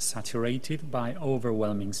was saturated by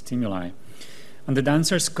overwhelming stimuli, and the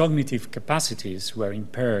dancers' cognitive capacities were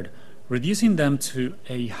impaired, reducing them to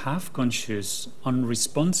a half-conscious,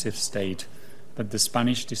 unresponsive state that the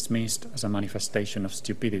Spanish dismissed as a manifestation of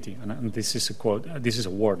stupidity. And this is a quote, this is a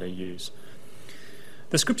word they use.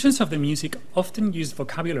 Descriptions of the music often use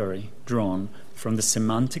vocabulary drawn from the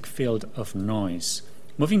semantic field of noise,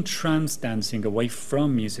 moving trance dancing away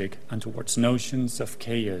from music and towards notions of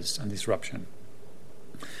chaos and disruption.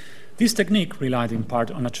 This technique relied in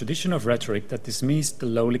part on a tradition of rhetoric that dismissed the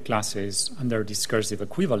lowly classes and their discursive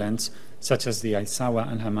equivalents, such as the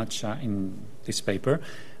Aizawa and Hamacha in this paper,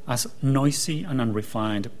 as noisy and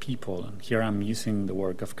unrefined people. And here I'm using the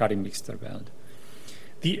work of Karin Lichterveld.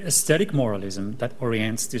 The aesthetic moralism that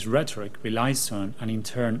orients this rhetoric relies on and in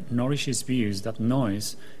turn nourishes views that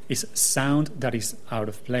noise is sound that is out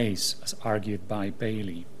of place, as argued by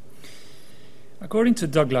Bailey. According to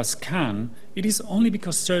Douglas Kahn, it is only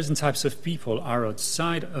because certain types of people are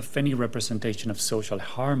outside of any representation of social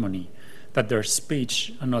harmony that their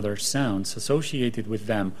speech and other sounds associated with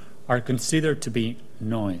them are considered to be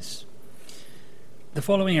noise. The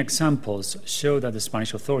following examples show that the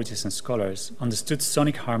Spanish authorities and scholars understood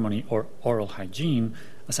sonic harmony or oral hygiene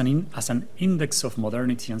as an index of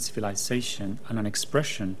modernity and civilization and an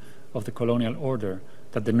expression of the colonial order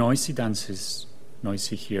that the noisy dances,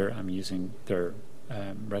 noisy here, I'm using their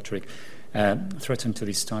rhetoric, threatened to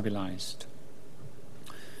destabilize.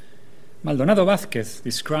 Maldonado Vázquez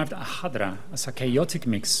described a hadra as a chaotic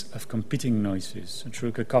mix of competing noises, a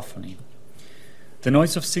true cacophony. The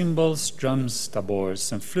noise of cymbals, drums,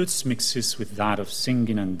 tabors, and flutes mixes with that of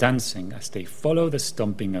singing and dancing as they follow the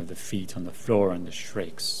stomping of the feet on the floor and the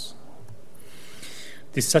shrieks.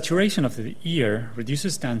 This saturation of the ear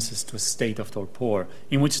reduces dancers to a state of torpor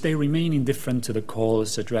in which they remain indifferent to the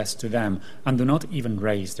calls addressed to them and do not even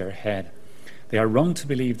raise their head. They are wrong to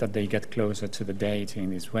believe that they get closer to the deity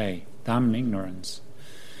in this way. Damn ignorance.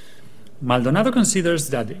 Maldonado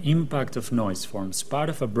considers that the impact of noise forms part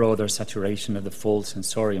of a broader saturation of the full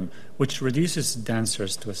sensorium, which reduces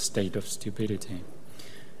dancers to a state of stupidity.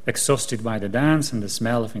 Exhausted by the dance and the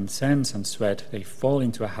smell of incense and sweat, they fall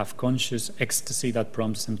into a half-conscious ecstasy that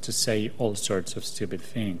prompts them to say all sorts of stupid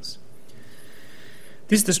things.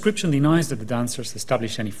 This description denies that the dancers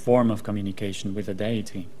establish any form of communication with the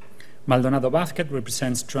deity. Maldonado Vázquez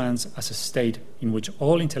represents trance as a state in which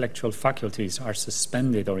all intellectual faculties are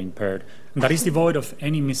suspended or impaired, and that is devoid of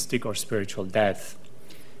any mystic or spiritual depth.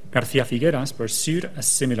 García Figueras pursued a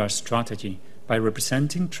similar strategy by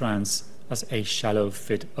representing trance as a shallow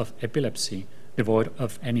fit of epilepsy, devoid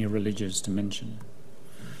of any religious dimension.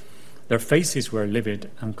 Their faces were livid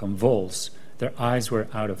and convulsed, their eyes were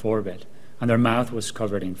out of orbit, and their mouth was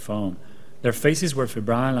covered in foam. Their faces were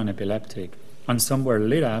febrile and epileptic, and some were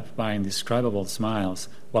lit up by indescribable smiles,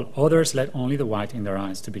 while others let only the white in their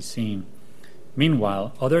eyes to be seen.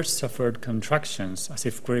 Meanwhile, others suffered contractions as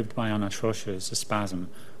if gripped by an atrocious spasm,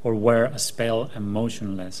 or were as pale and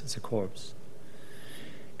motionless as a corpse.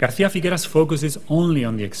 García Figueras focuses only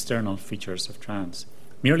on the external features of trance,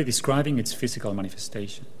 merely describing its physical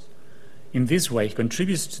manifestations. In this way, he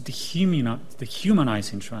contributes to the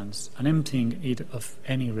humanizing trance and emptying it of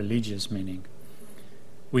any religious meaning.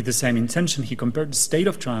 With the same intention, he compared the state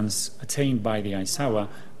of trance attained by the Aizawa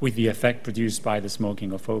with the effect produced by the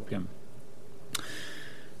smoking of opium.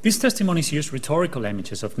 These testimonies use rhetorical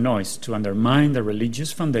images of noise to undermine the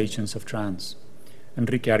religious foundations of trance.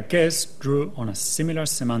 Enrique Arqués drew on a similar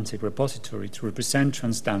semantic repository to represent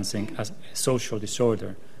trance dancing as a social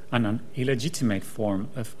disorder and an illegitimate form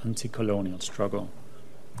of anti-colonial struggle.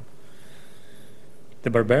 The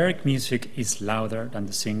barbaric music is louder than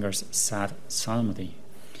the singer's sad psalmody,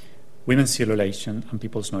 women's ululation, and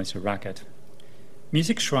people's noisy racket.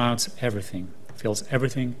 Music shrouds everything, fills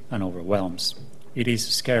everything, and overwhelms. It is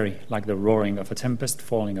scary, like the roaring of a tempest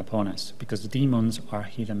falling upon us, because the demons are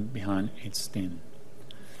hidden behind its din.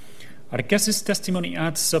 Arqués' testimony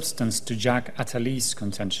adds substance to Jacques Attali's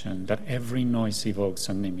contention that every noise evokes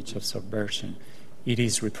an image of subversion. It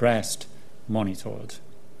is repressed, monitored.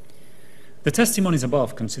 The testimonies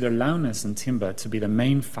above consider loudness and timbre to be the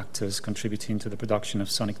main factors contributing to the production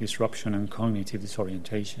of sonic disruption and cognitive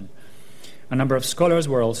disorientation. A number of scholars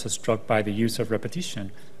were also struck by the use of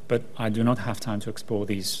repetition, but I do not have time to explore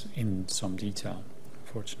these in some detail,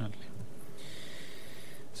 unfortunately.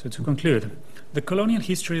 So to conclude, the colonial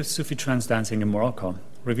history of Sufi trance dancing in Morocco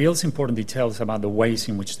reveals important details about the ways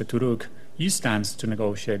in which the Turuk used dance to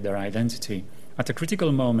negotiate their identity at a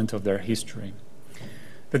critical moment of their history.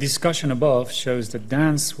 The discussion above shows that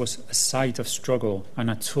dance was a site of struggle and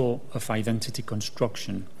a tool of identity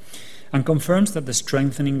construction, and confirms that the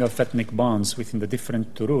strengthening of ethnic bonds within the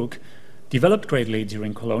different Turuk developed greatly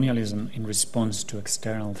during colonialism in response to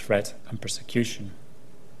external threat and persecution.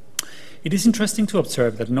 It is interesting to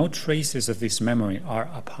observe that no traces of this memory are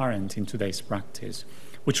apparent in today's practice,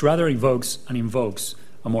 which rather evokes and invokes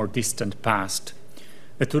a more distant past.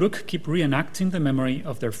 The Turuk keep reenacting the memory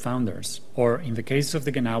of their founders, or, in the case of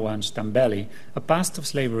the Genawa and Stambeli, a past of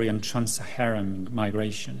slavery and trans-Saharan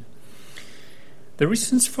migration. The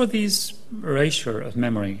reasons for this erasure of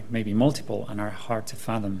memory may be multiple and are hard to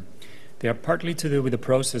fathom. They are partly to do with the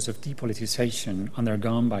process of depoliticization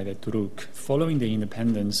undergone by the Turuk following the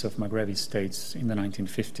independence of Maghrebi states in the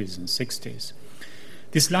 1950s and 60s.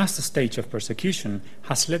 This last stage of persecution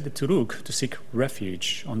has led the Turuk to seek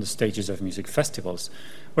refuge on the stages of music festivals,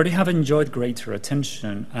 where they have enjoyed greater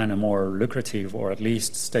attention and a more lucrative or at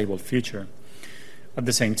least stable future. At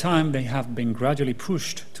the same time, they have been gradually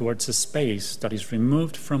pushed towards a space that is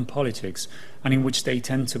removed from politics and in which they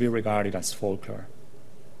tend to be regarded as folklore.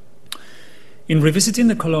 In revisiting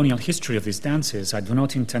the colonial history of these dances, I do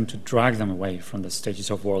not intend to drag them away from the stages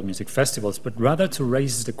of world music festivals, but rather to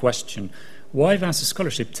raise the question, why does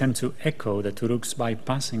scholarship tend to echo the Turuk's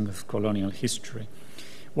bypassing of colonial history?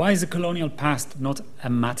 Why is the colonial past not a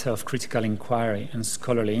matter of critical inquiry and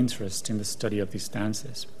scholarly interest in the study of these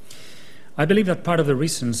dances? I believe that part of the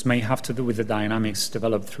reasons may have to do with the dynamics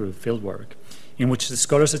developed through fieldwork, in which the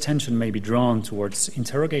scholar's attention may be drawn towards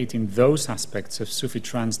interrogating those aspects of Sufi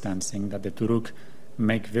trance dancing that the Turuk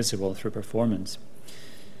make visible through performance.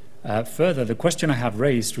 Further, the question I have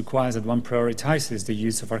raised requires that one prioritizes the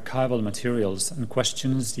use of archival materials and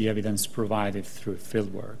questions the evidence provided through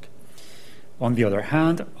fieldwork. On the other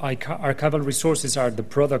hand, archival resources are the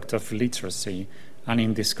product of literacy, and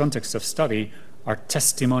in this context of study, are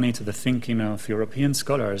testimony to the thinking of European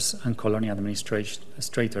scholars and colonial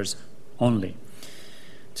administrators only.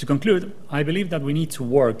 To conclude, I believe that we need to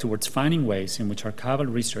work towards finding ways in which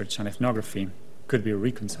archival research and ethnography could be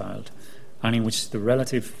reconciled, and in which the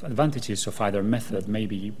relative advantages of either method may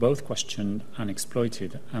be both questioned and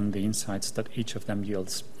exploited, and the insights that each of them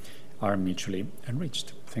yields are mutually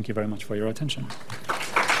enriched. Thank you very much for your attention.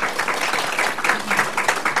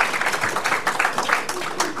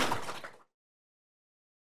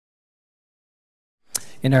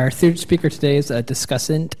 And our third speaker today is a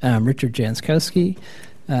discussant, Richard Jankowsky,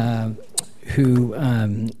 who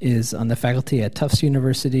is on the faculty at Tufts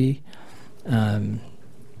University and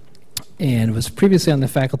was previously on the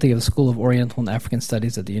faculty of the School of Oriental and African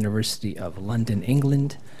Studies at the University of London,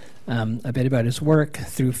 England. A bit about his work.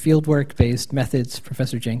 Through fieldwork-based methods,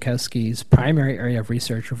 Professor Jankowski's primary area of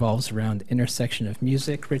research revolves around the intersection of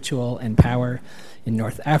music, ritual, and power in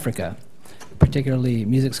North Africa, particularly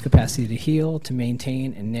music's capacity to heal, to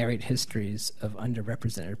maintain, and narrate histories of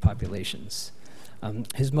underrepresented populations.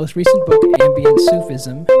 His most recent book, Ambient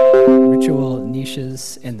Sufism, Ritual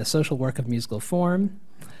Niches and the Social Work of Musical Form,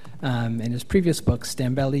 and his previous books,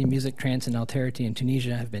 Stambeli, Music, Trance, and Alterity in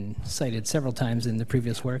Tunisia, have been cited several times in the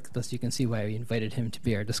previous work, thus you can see why we invited him to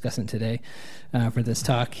be our discussant today for this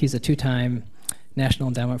talk. He's a two-time National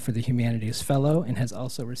Endowment for the Humanities Fellow and has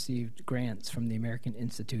also received grants from the American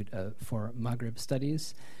Institute for Maghreb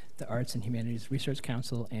Studies, the Arts and Humanities Research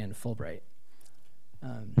Council, and Fulbright.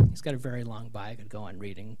 He's got a very long bio. I could go on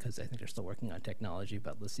reading because I think they're still working on technology,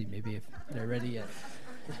 but let's see maybe if they're ready yet.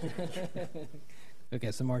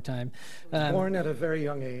 Okay, some more time. Born at a very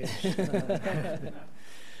young age.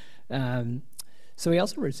 So he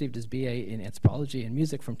also received his BA in anthropology and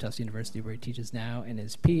music from Tufts University, where he teaches now, and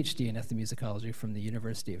his PhD in ethnomusicology from the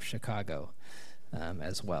University of Chicago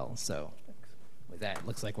as well. So with that, it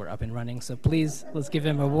looks like we're up and running. So please, let's give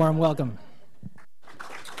him a warm welcome.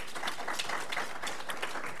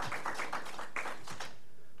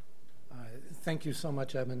 Thank you so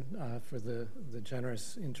much, Eben, for the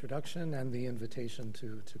generous introduction and the invitation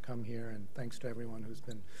to come here, and thanks to everyone who's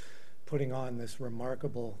been putting on this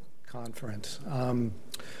remarkable conference.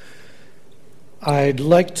 I'd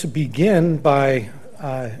like to begin by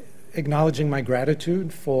acknowledging my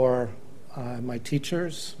gratitude for my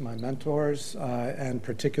teachers, my mentors, and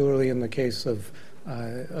particularly in the case of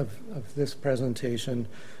this presentation,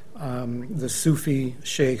 the Sufi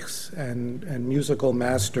sheikhs and musical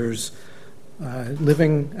masters,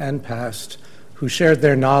 living and past, who shared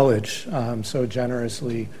their knowledge so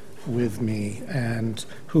generously with me and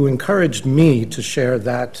who encouraged me to share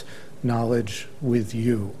that knowledge with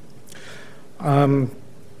you. One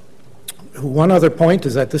other point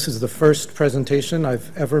is that this is the first presentation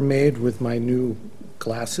I've ever made with my new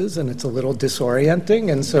glasses, and it's a little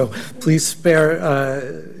disorienting, and so please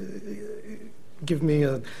give me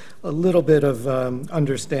a little bit of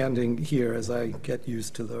understanding here as I get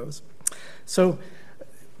used to those. So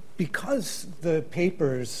because the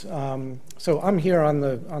papers, so I'm here on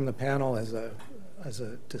the panel as a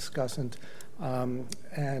discussant.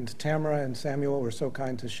 And Tamara and Samuel were so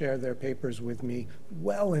kind to share their papers with me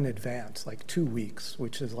well in advance, like 2 weeks,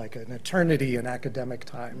 which is like an eternity in academic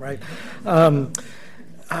time, right?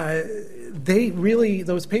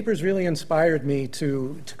 Those papers really inspired me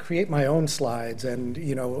to create my own slides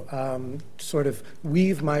and, sort of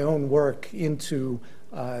weave my own work into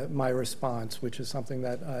my response, which is something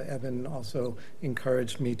that Eben also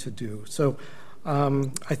encouraged me to do. So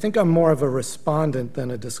I think I'm more of a respondent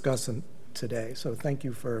than a discussant today, so thank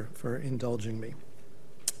you for indulging me.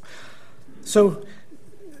 So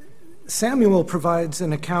Samuel provides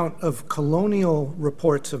an account of colonial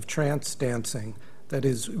reports of trance dancing that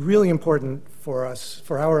is really important for us,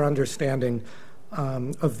 for our understanding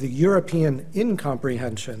of the European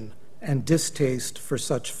incomprehension and distaste for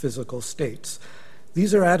such physical states.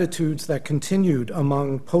 These are attitudes that continued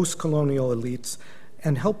among post-colonial elites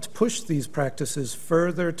and helped push these practices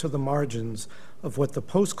further to the margins of what the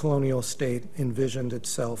post-colonial state envisioned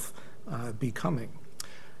itself becoming.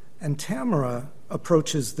 And Tamara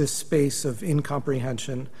approaches this space of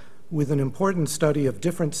incomprehension with an important study of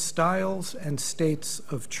different styles and states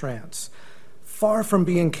of trance. Far from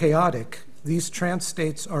being chaotic, these trance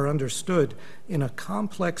states are understood in a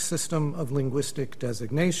complex system of linguistic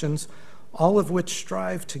designations, all of which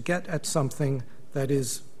strive to get at something that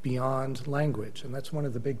is beyond language. And that's one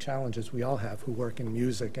of the big challenges we all have who work in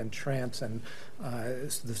music and trance and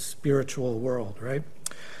the spiritual world, right?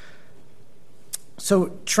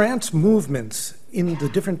 So trance movements, in the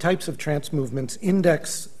different types of trance movements,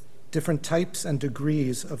 index different types and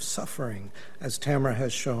degrees of suffering, as Tamara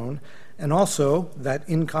has shown, and also that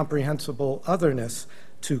incomprehensible otherness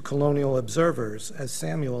to colonial observers, as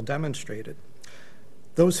Samuel demonstrated.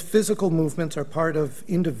 Those physical movements are part of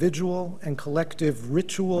individual and collective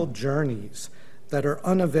ritual journeys that are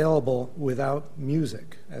unavailable without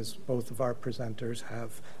music, as both of our presenters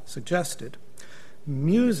have suggested.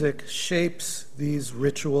 Music shapes these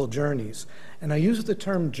ritual journeys. And I use the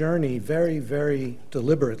term journey very, very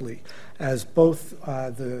deliberately, as both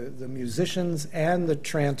the musicians and the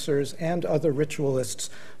trancers and other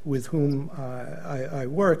ritualists with whom I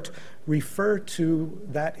worked refer to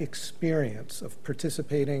that experience of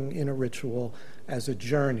participating in a ritual as a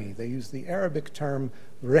journey. They use the Arabic term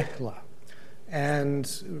rihla. And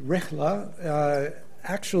rihla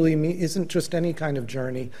actually isn't just any kind of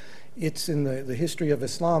journey. It's in the history of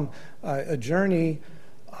Islam, a journey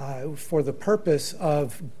for the purpose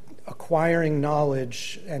of acquiring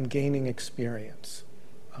knowledge and gaining experience.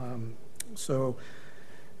 So,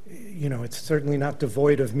 it's certainly not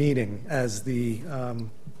devoid of meaning, as the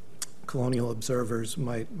colonial observers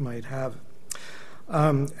might have.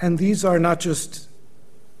 And these are not just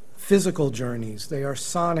physical journeys, they are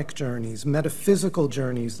sonic journeys, metaphysical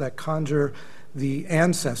journeys that conjure the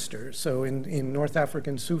ancestors. So in North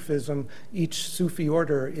African Sufism, each Sufi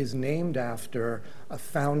order is named after a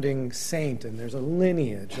founding saint, and there's a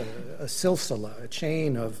lineage, a silsila, a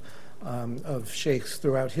chain of sheikhs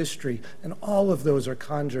throughout history, and all of those are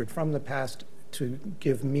conjured from the past to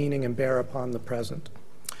give meaning and bear upon the present.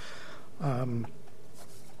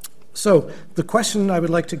 So the question I would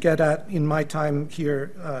like to get at in my time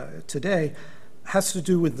here today has to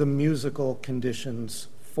do with the musical conditions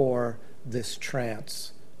for this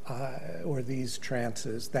trance, or these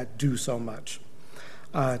trances that do so much.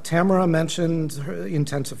 Tamara mentioned her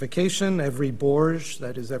intensification. Every bourge,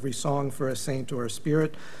 that is every song for a saint or a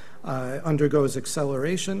spirit, undergoes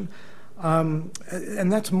acceleration.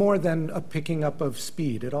 And that's more than a picking up of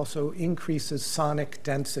speed. It also increases sonic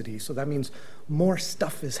density. So that means more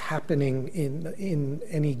stuff is happening in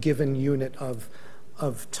any given unit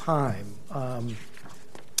of time.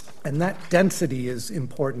 And that density is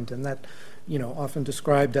important, and that, often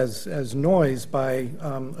described as noise by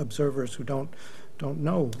observers who don't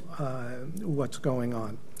know what's going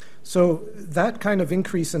on. So that kind of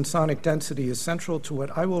increase in sonic density is central to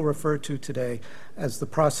what I will refer to today as the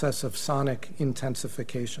process of sonic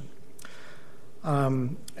intensification.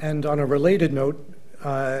 And on a related note,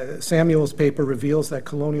 Samuel's paper reveals that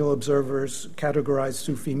colonial observers categorize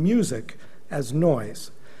Sufi music as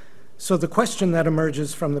noise. So the question that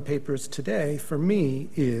emerges from the papers today for me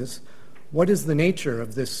is, what is the nature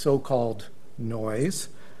of this so-called noise?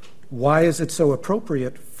 Why is it so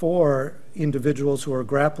appropriate for individuals who are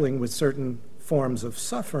grappling with certain forms of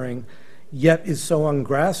suffering, yet is so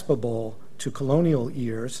ungraspable to colonial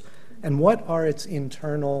ears? And what are its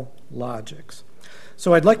internal logics?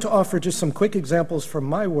 So I'd like to offer just some quick examples from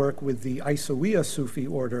my work with the Isawiya Sufi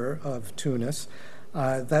order of Tunis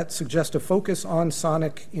that suggest a focus on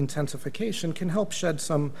sonic intensification can help shed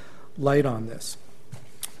some light on this.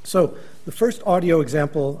 So The first audio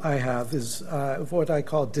example I have is of what I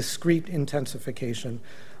call discrete intensification,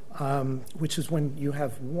 which is when you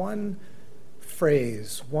have one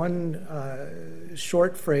phrase, one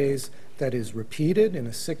short phrase that is repeated in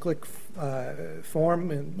a cyclic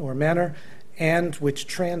form or manner, and which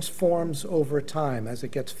transforms over time. As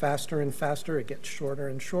it gets faster and faster, it gets shorter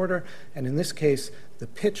and shorter, and in this case, the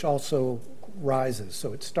pitch also rises.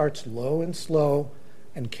 So it starts low and slow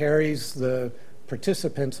and carries the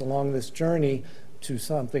participants along this journey to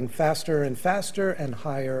something faster and faster and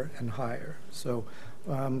higher and higher. So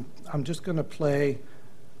I'm just going to play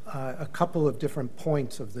a couple of different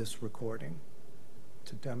points of this recording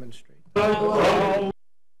to demonstrate.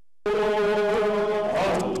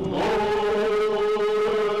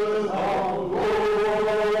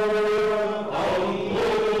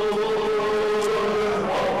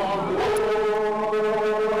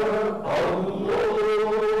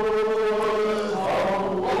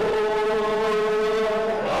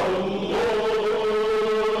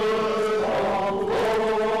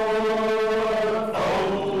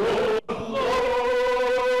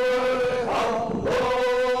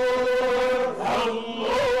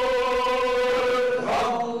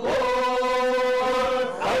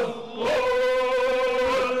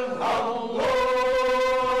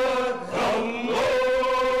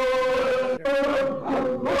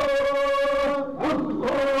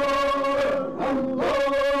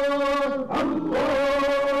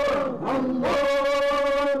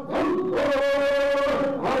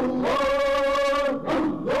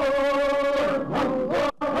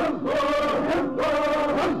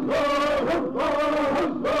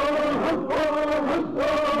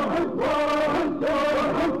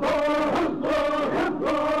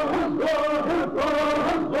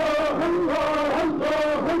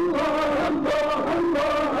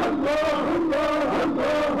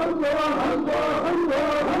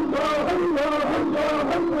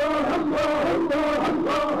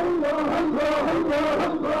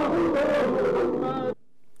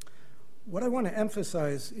 What I want to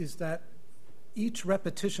emphasize is that each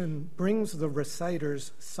repetition brings the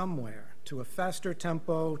reciters somewhere, to a faster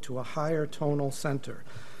tempo, to a higher tonal center.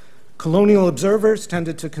 Colonial observers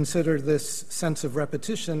tended to consider this sense of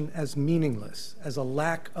repetition as meaningless, as a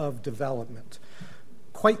lack of development.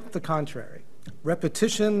 Quite the contrary.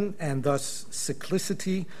 Repetition, and thus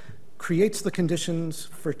cyclicity, creates the conditions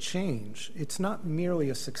for change. It's not merely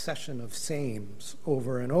a succession of sames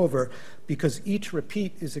over and over, because each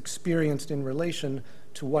repeat is experienced in relation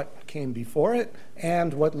to what came before it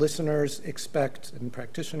and what listeners expect and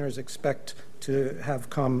practitioners expect to have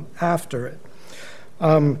come after it.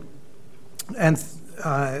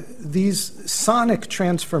 These sonic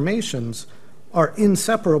transformations are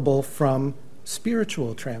inseparable from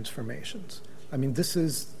spiritual transformations. I mean, this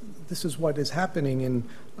is what is happening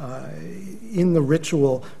in the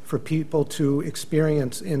ritual for people to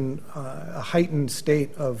experience in a heightened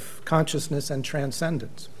state of consciousness and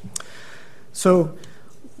transcendence. So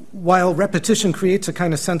while repetition creates a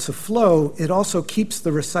kind of sense of flow, it also keeps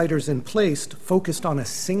the reciters in place, focused on a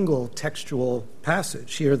single textual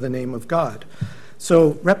passage, here the name of God.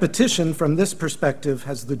 So repetition, from this perspective,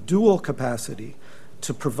 has the dual capacity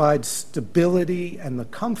to provide stability and the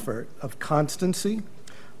comfort of constancy,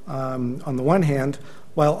 on the one hand,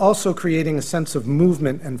 while also creating a sense of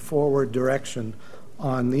movement and forward direction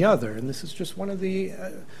on the other. And this is just one of the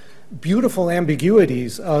beautiful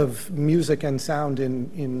ambiguities of music and sound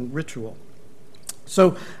in ritual.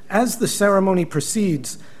 So as the ceremony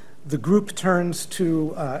proceeds, the group turns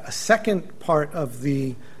to a second part of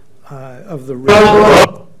the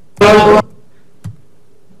ritual,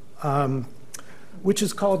 which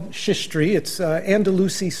is called Shishtri. It's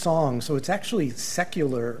Andalusi song, so it's actually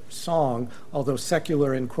secular song, although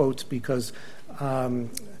secular in quotes because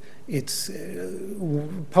it's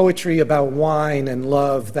poetry about wine and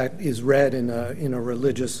love that is read in a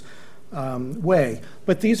religious way.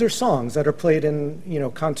 But these are songs that are played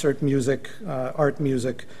in concert music, art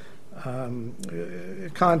music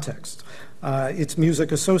context. It's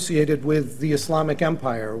music associated with the Islamic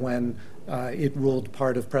Empire when it ruled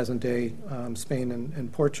part of present-day Spain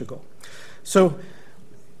and Portugal. So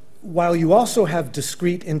while you also have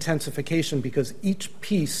discrete intensification because each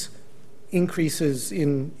piece increases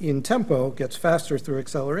in tempo, gets faster through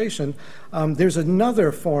acceleration, there's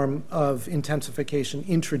another form of intensification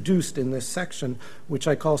introduced in this section, which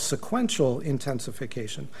I call sequential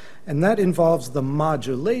intensification. And that involves the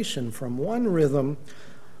modulation from one rhythm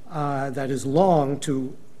that is long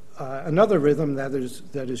to another rhythm that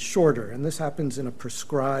is shorter, and this happens in a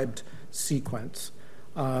prescribed sequence.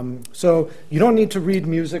 So you don't need to read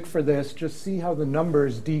music for this, just see how the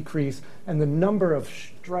numbers decrease and the number of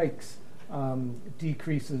strikes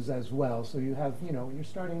decreases as well. So you have, you're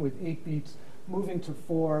starting with 8 beats, moving to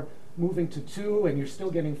 4, moving to 2, and you're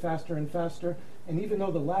still getting faster and faster. And even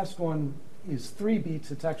though the last one is 3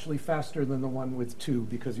 beats, it's actually faster than the one with 2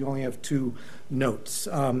 because you only have 2 notes.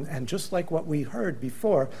 And just like what we heard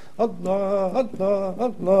before, Allah, Allah,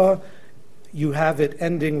 Allah, you have it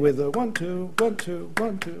ending with a 1, 2, 1, 2,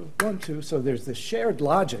 1, 2, 1, 2. So there's this shared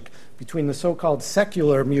logic between the so-called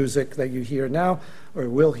secular music that you hear now, or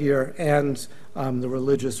will hear, and the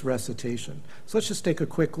religious recitation. So let's just take a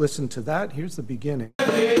quick listen to that. Here's the beginning.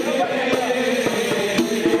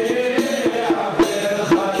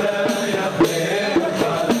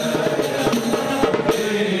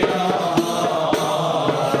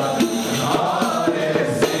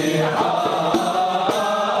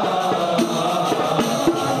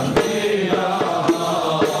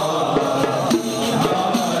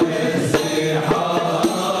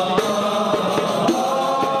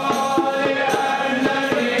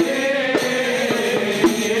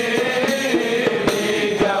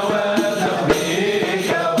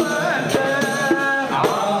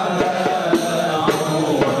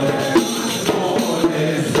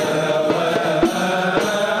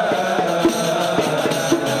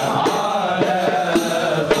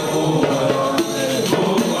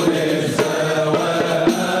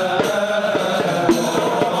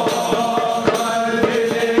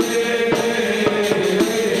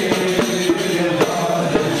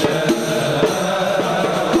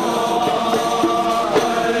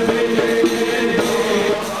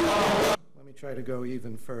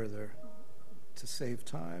 Further to save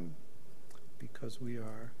time because we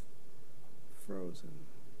are frozen.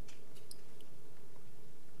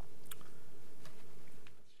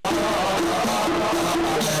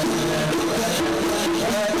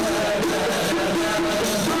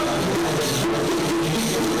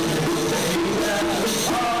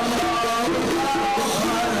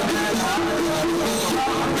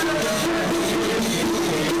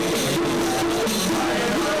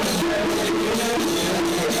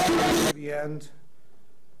 End.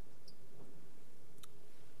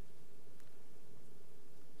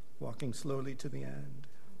 Walking slowly to the end.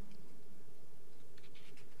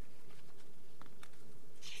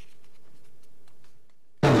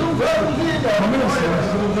 There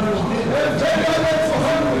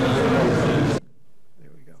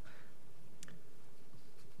we go.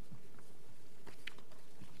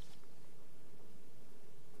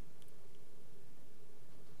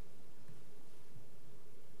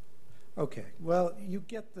 Okay, well, you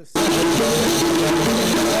get this.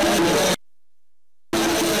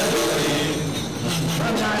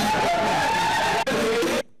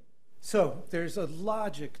 So there's a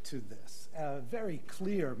logic to this, a very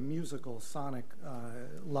clear musical sonic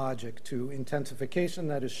logic to intensification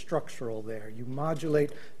that is structural there. You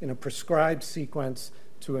modulate in a prescribed sequence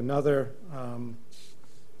to another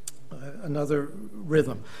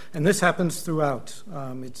rhythm. And this happens throughout.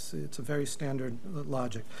 It's a very standard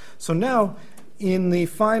logic. So now, in the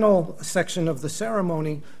final section of the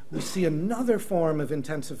ceremony, we see another form of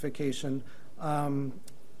intensification,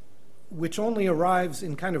 which only arrives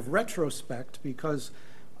in kind of retrospect because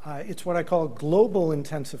it's what I call global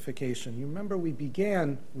intensification. You remember we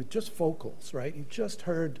began with just vocals, right? You just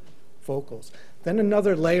heard vocals. Then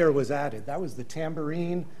another layer was added. That was the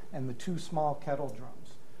tambourine and the 2 small kettle drums.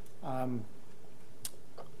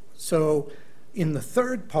 So in the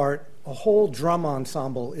third part, a whole drum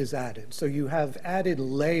ensemble is added. So you have added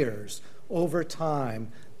layers over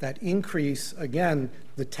time that increase, again,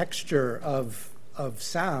 the texture of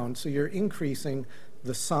sound. So you're increasing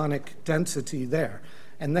the sonic density there.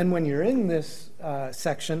 And then when you're in this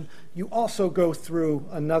section, you also go through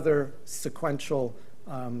another sequential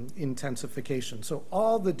intensification. So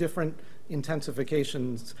all the different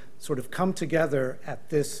intensifications sort of come together at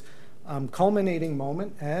this culminating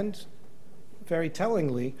moment, and very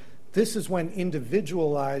tellingly, this is when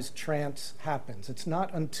individualized trance happens. It's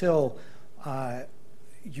not until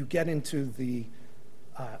you get into the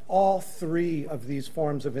all 3 of these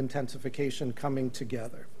forms of intensification coming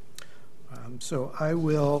together. So I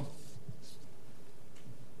will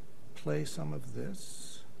play some of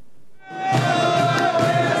this.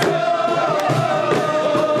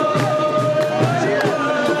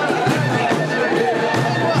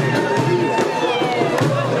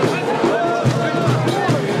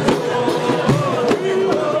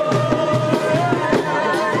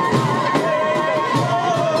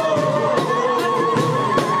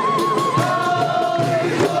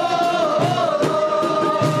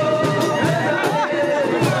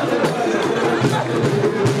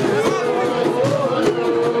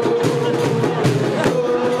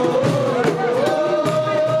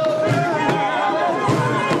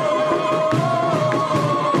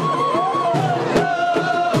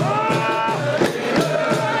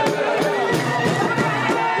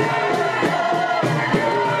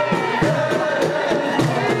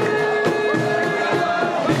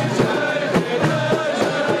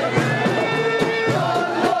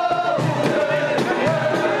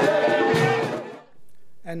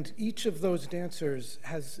 each of those dancers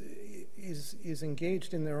is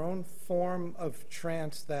engaged in their own form of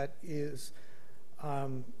trance that is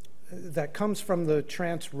that comes from the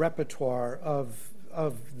trance repertoire of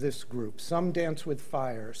this group. Some dance with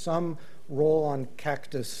fire, some roll on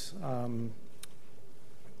cactus,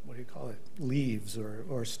 what do you call it, leaves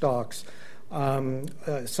or stalks.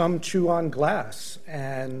 Some chew on glass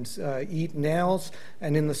and eat nails,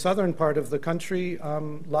 and in the southern part of the country,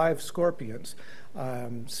 live scorpions.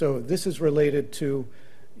 So this is related to,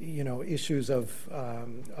 issues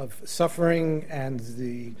of suffering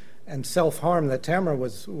and self-harm that Tamara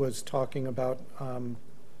was talking about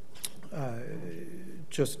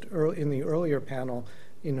just in the earlier panel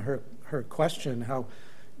in her question, how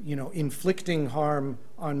inflicting harm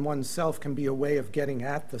on oneself can be a way of getting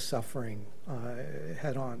at the suffering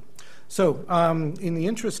head on. So in the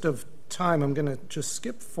interest of time, I'm going to just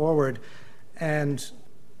skip forward and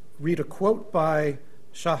read a quote by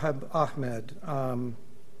Shahab Ahmed,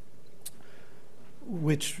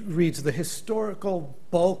 which reads, "The historical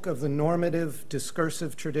bulk of the normative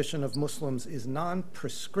discursive tradition of Muslims is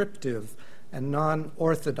non-prescriptive and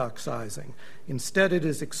non-orthodoxizing. Instead, it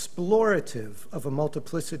is explorative of a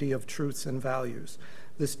multiplicity of truths and values.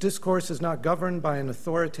 This discourse is not governed by an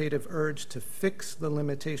authoritative urge to fix the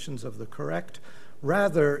limitations of the correct.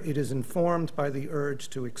 Rather, it is informed by the urge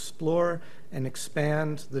to explore and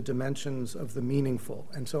expand the dimensions of the meaningful."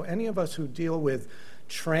 And so any of us who deal with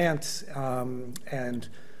trance and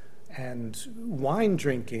wine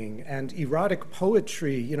drinking and erotic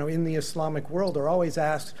poetry, in the Islamic world are always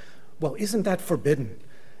asked, well, isn't that forbidden?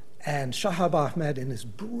 And Shahab Ahmed, in his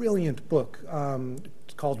brilliant book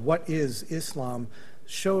called What is Islam,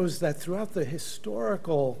 shows that throughout the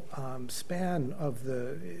historical span of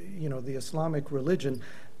the Islamic religion,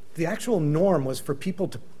 the actual norm was for people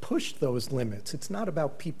to push those limits. It's not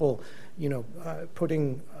about people,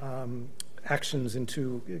 putting actions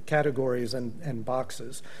into categories and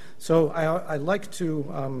boxes. So I like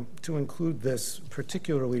to include this,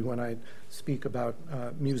 particularly when I speak about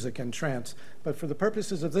music and trance. But for the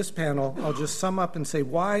purposes of this panel, I'll just sum up and say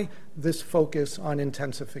why this focus on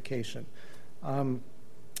intensification.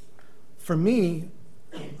 For me,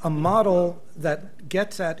 a model that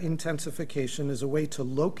gets at intensification is a way to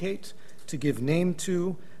locate, to give name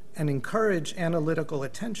to, and encourage analytical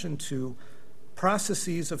attention to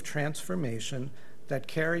processes of transformation that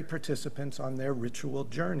carry participants on their ritual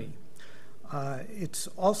journey. It's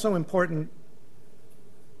also important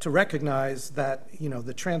to recognize that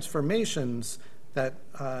the transformations that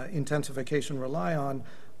intensification rely on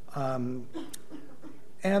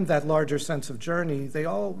and that larger sense of journey, they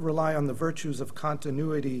all rely on the virtues of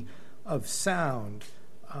continuity of sound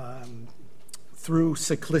through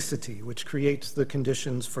cyclicity, which creates the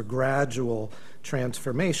conditions for gradual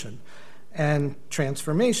transformation. And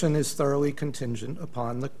transformation is thoroughly contingent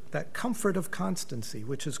upon that comfort of constancy,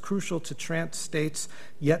 which is crucial to trance states,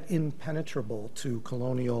 yet impenetrable to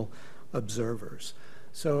colonial observers.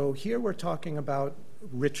 So here we're talking about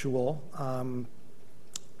ritual,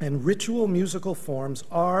 and ritual musical forms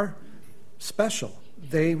are special.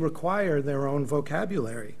 They require their own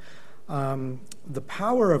vocabulary. The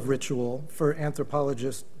power of ritual, for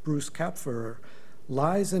anthropologist Bruce Kapferer,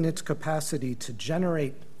 lies in its capacity to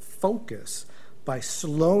generate focus by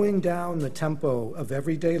slowing down the tempo of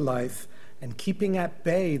everyday life and keeping at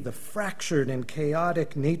bay the fractured and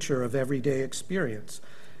chaotic nature of everyday experience.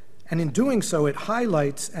 And in doing so, it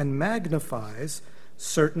highlights and magnifies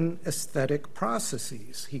certain aesthetic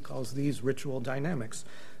processes. He calls these ritual dynamics.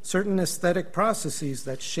 Certain aesthetic processes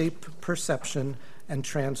that shape perception and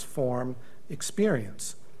transform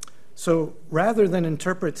experience. So rather than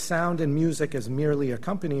interpret sound and music as merely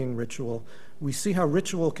accompanying ritual, we see how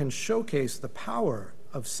ritual can showcase the power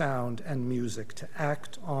of sound and music to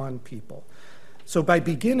act on people. So by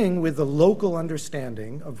beginning with the local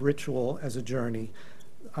understanding of ritual as a journey,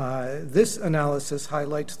 this analysis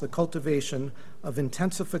highlights the cultivation of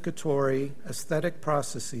intensificatory aesthetic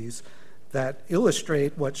processes that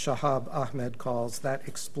illustrate what Shahab Ahmed calls that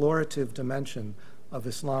explorative dimension of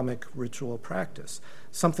Islamic ritual practice,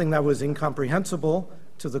 something that was incomprehensible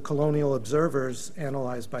to the colonial observers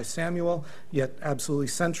analyzed by Samuel, yet absolutely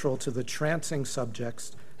central to the trancing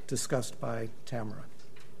subjects discussed by Tamara.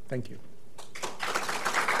 Thank you.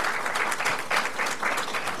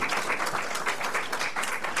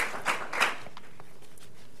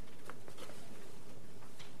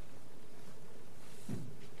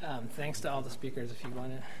 Thanks to all the speakers. If you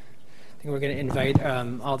want to, I think we're going to invite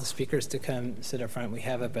all the speakers to come sit up front. We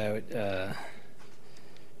have about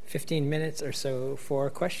 15 minutes or so for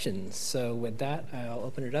questions. So with that, I'll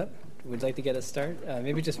open it up would like to get us started?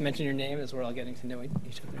 Maybe just mention your name as we're all getting to know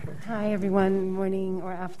each other here. Hi, everyone. Morning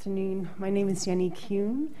or afternoon. My name is Jenny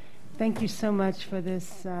Kuhn. Thank you so much for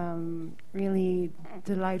this really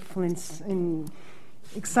delightful and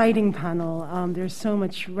exciting panel. There's so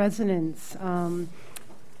much resonance.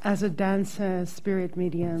 As a dancer, spirit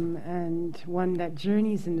medium, and one that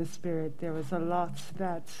journeys in the spirit, there was a lot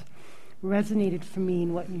that resonated for me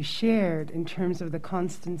in what you shared in terms of the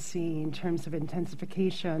constancy, in terms of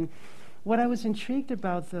intensification. What I was intrigued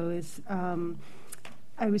about, though, is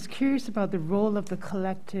I was curious about the role of the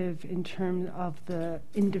collective in terms of the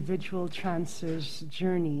individual trancer's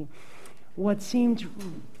journey. What seemed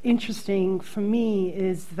interesting for me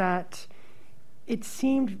is that it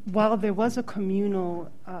seemed, while there was a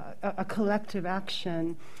communal, a collective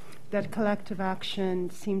action, that collective action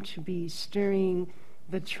seemed to be stirring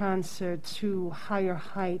the trancer to higher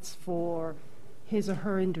heights for his or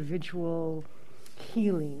her individual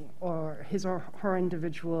healing, or his or her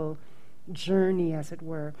individual journey, as it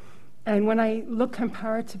were. And when I look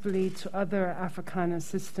comparatively to other Africana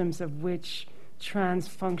systems of which trance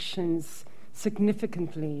functions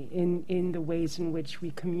significantly in the ways in which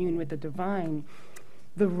we commune with the divine,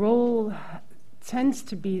 the role tends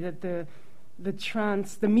to be that the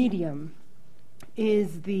trance, the medium,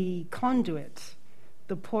 is the conduit,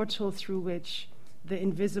 the portal through which the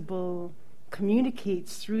invisible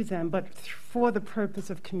communicates through them, but for the purpose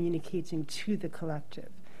of communicating to the collective.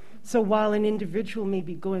 So while an individual may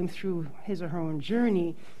be going through his or her own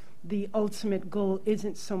journey, the ultimate goal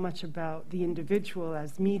isn't so much about the individual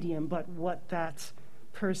as medium, but what that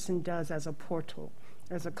person does as a portal,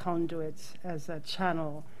 as a conduit, as a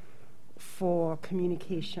channel for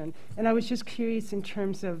communication. And I was just curious in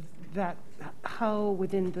terms of that, how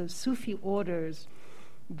within the Sufi orders,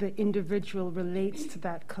 the individual relates to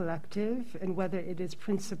that collective, and whether it is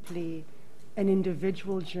principally an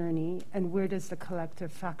individual journey, and where does the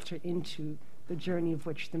collective factor into the journey of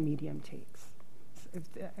which the medium takes. I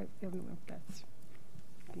don't know if that's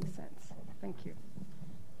making sense. Thank you.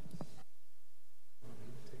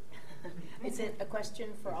 Is it a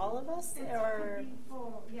question for all of us, or?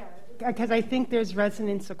 Yeah, because I think there's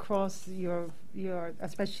resonance across your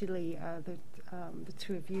especially the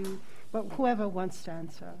two of you, but whoever wants to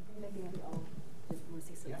answer.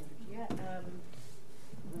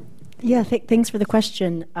 Yeah, thanks for the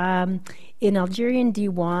question. In Algerian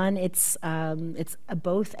Diwan, it's a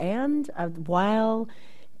both and. While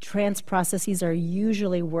trance processes are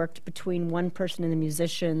usually worked between one person and the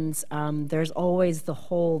musicians, there's always the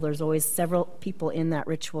whole. There's always several people in that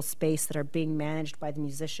ritual space that are being managed by the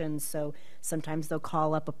musicians. So sometimes they'll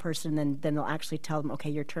call up a person, and then they'll actually tell them, okay,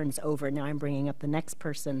 your turn's over. Now I'm bringing up the next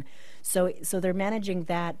person. So they're managing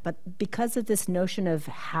that. But because of this notion of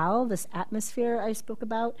how, this atmosphere I spoke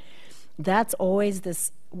about, that's always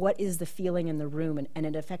this, what is the feeling in the room, and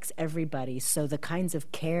it affects everybody. So the kinds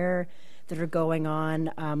of care that are going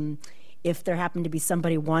on, if there happened to be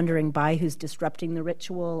somebody wandering by who's disrupting the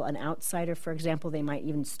ritual, an outsider, for example, they might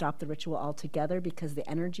even stop the ritual altogether because the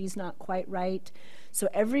energy's not quite right. So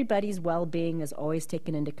everybody's well-being is always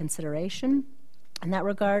taken into consideration in that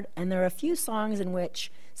regard. And there are a few songs in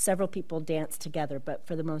which several people dance together, but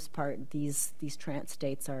for the most part, these trance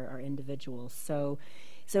states are individuals. So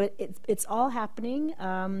it's all happening,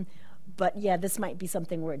 but yeah, this might be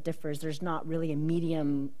something where it differs. There's not really a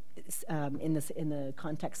medium in the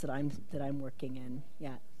context that I'm working in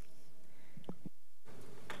yet.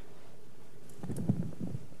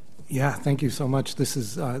 Yeah, thank you so much. This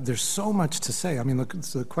is there's so much to say. I mean,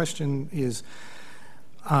 the question is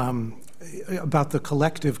about the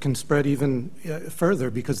collective can spread even further,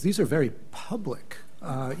 because these are very public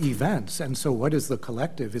events. And so what is the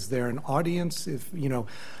collective? Is there an audience?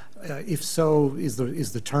 If so, is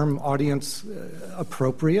the term audience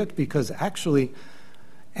appropriate? Because actually,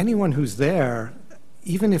 anyone who's there,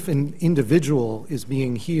 even if an individual is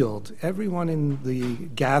being healed, everyone in the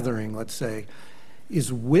gathering, let's say,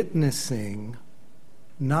 is witnessing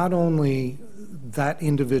not only that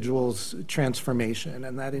individual's transformation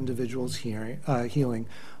and that individual's healing,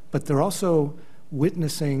 but they're also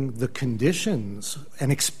witnessing the conditions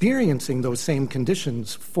and experiencing those same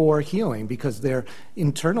conditions for healing, because they're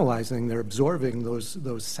internalizing, they're absorbing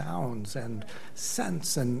those sounds and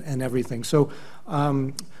scents and everything. So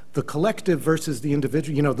the collective versus the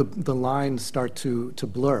individual, the lines start to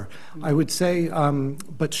blur. I would say,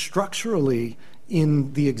 but structurally,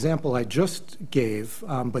 in the example I just gave,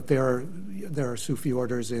 but there are Sufi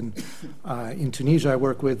orders in Tunisia I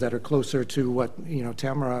work with that are closer to what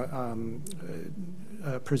Tamara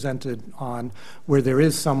presented on, where there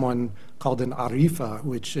is someone called an arifa,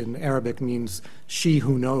 which in Arabic means she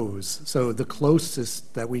who knows. So the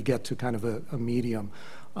closest that we get to kind of a medium,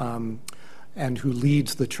 and who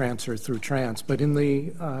leads the trancer through trance. But in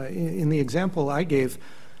the example I gave,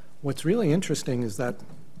 what's really interesting is that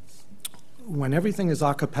when everything is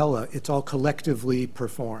a cappella, it's all collectively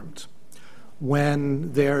performed.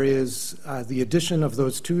 When there is the addition of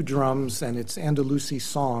those two drums and it's Andalusi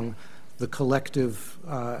song, the collective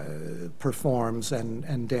performs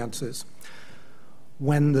and dances.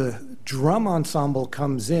 When the drum ensemble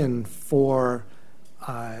comes in for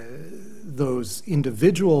those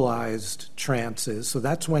individualized trances, so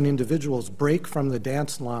that's when individuals break from the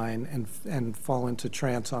dance line and fall into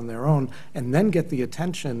trance on their own, and then get the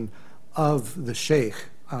attention of the sheikh.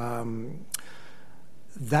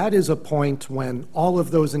 That is a point when all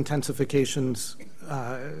of those intensifications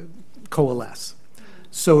coalesce.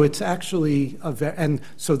 So it's actually and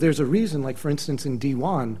so there's a reason, like for instance in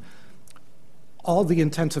D1, all the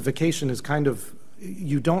intensification is kind of,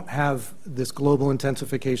 you don't have this global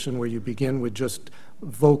intensification where you begin with just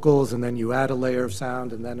vocals and then you add a layer of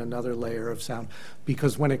sound and then another layer of sound.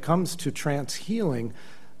 Because when it comes to trance healing,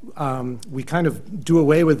 we kind of do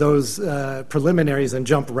away with those preliminaries and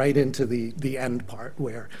jump right into the end part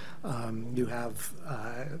where you have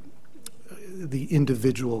the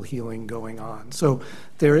individual healing going on. So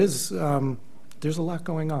there's a lot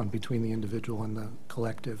going on between the individual and the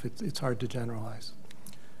collective. It's hard to generalize.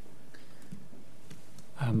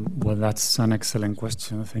 Well, that's an excellent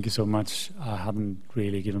question. Thank you so much. I haven't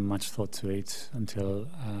really given much thought to it until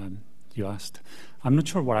you asked. I'm not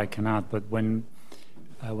sure what I can add, but when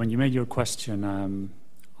you made your question,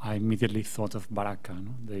 I immediately thought of baraka,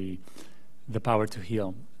 no? the power to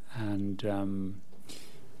heal, and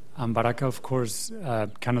baraka, of course,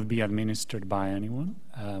 cannot be administered by anyone.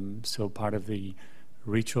 So part of the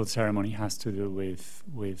ritual ceremony has to do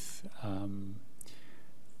with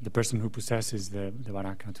the person who possesses the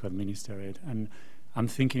baraka to administer it. And I'm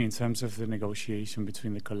thinking in terms of the negotiation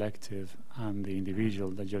between the collective and the individual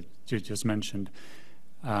that you just mentioned.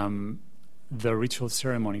 The ritual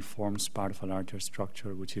ceremony forms part of a larger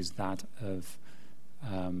structure, which is that of...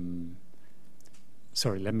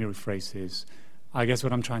 sorry, let me rephrase this. I guess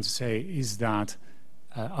what I'm trying to say is that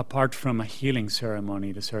apart from a healing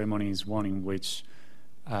ceremony, the ceremony is one in which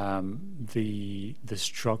the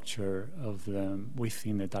structure of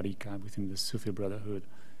within the tariqa, within the Sufi brotherhood,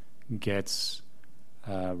 gets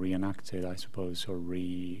reenacted, I suppose, or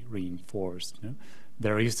reinforced. You know?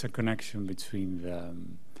 There is a connection between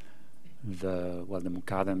the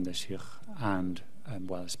muqaddam, the sheikh, and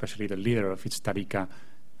especially the leader of its tariqa,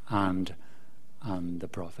 and the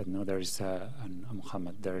prophet. No, there is and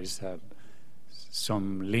Muhammad. There is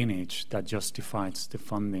some lineage that justifies the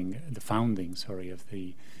founding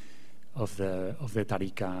of the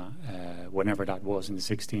tariqa, whenever that was, in the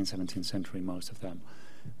 16th, 17th century, most of them.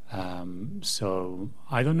 So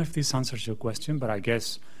I don't know if this answers your question, but I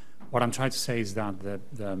guess what I'm trying to say is that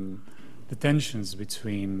the tensions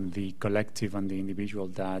between the collective and the individual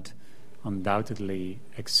that undoubtedly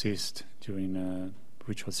exist during a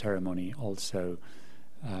ritual ceremony also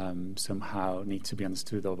somehow need to be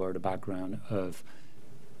understood over the background of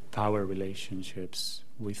power relationships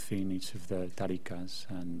within each of the tariqas,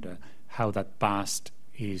 and how that past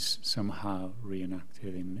is somehow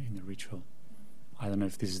reenacted in the ritual. I don't know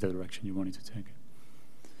if this is the direction you wanted to take it.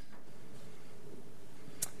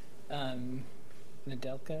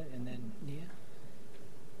 Nadelka and then Nia.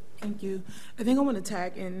 Thank you. I think I want to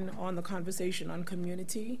tag in on the conversation on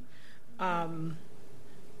community.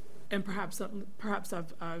 And perhaps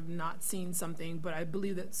I've not seen something, but I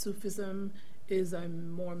believe that Sufism is a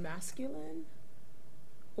more masculine,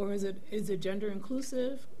 or is it gender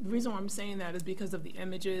inclusive? The reason why I'm saying that is because of the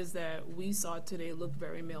images that we saw today look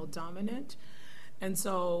very male dominant. And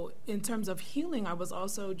so in terms of healing, I was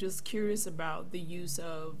also just curious about the use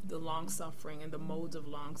of the long suffering and the modes of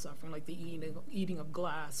long suffering, like the eating of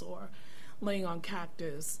glass or laying on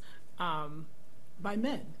cactus by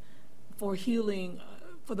men for healing,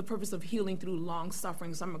 for the purpose of healing through long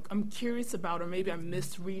suffering. So I'm curious about, or maybe I'm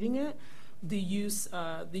misreading it, the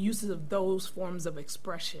uses of those forms of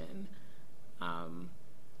expression,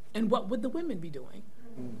 and what would the women be doing?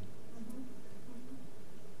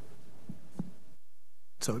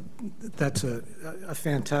 So that's a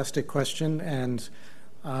fantastic question, and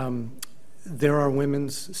there are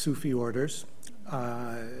women's Sufi orders,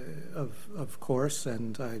 of course,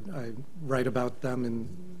 and I write about them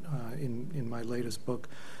in my latest book.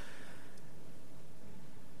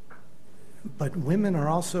 But women are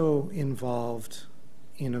also involved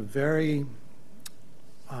in a very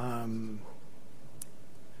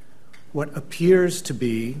what appears to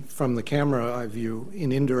be, from the camera eye view,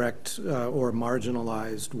 in indirect or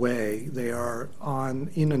marginalized way. They are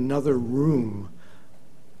in another room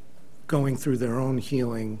going through their own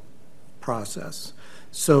healing process.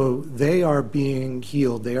 So they are being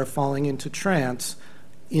healed. They are falling into trance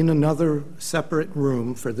in another separate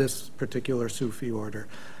room for this particular Sufi order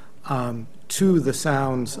to the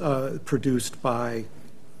sounds produced by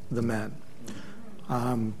the men.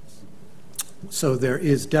 So there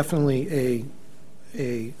is definitely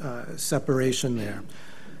a separation there.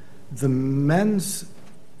 The men's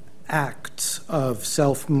acts of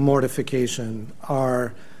self-mortification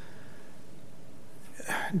are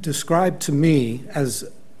described to me as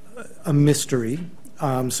a mystery.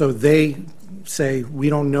 So they say, we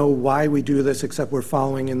don't know why we do this except we're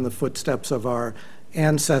following in the footsteps of our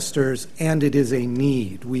ancestors, and it is a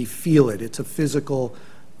need. We feel it. It's a physical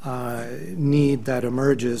need that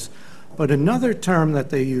emerges. But another term that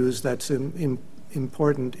they use that's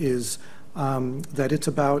important is that it's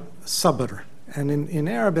about sabr. And in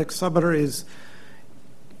Arabic, sabr is,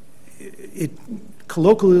 it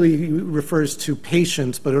colloquially refers to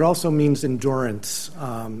patience, but it also means endurance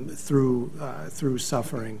through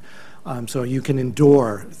suffering. So you can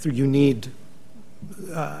endure, you need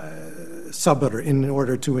sabr in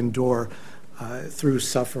order to endure through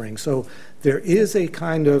suffering. So there is a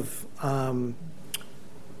kind of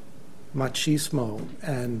machismo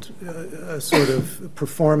and a sort of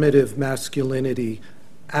performative masculinity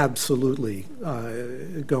absolutely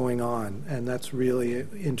going on, and that's really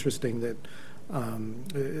interesting. That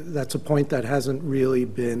that's a point that hasn't really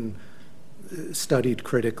been studied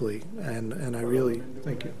critically, and I really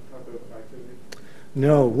thank you.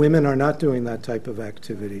 No, women are not doing that type of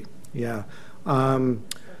activity. Yeah.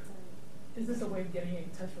 Is this a way of getting in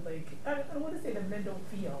touch with, like, I don't want to say that men don't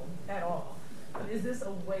feel at all, but is this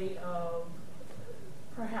a way of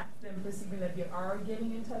perhaps them perceiving that they are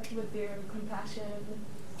getting in touch with their compassion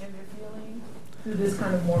and their feeling through this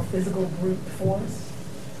kind of more physical brute force?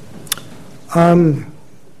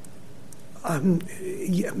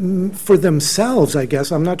 Yeah, for themselves, I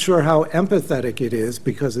guess. I'm not sure how empathetic it is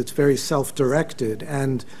because it's very self-directed.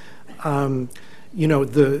 And, you know,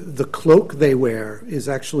 the cloak they wear is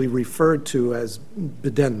actually referred to as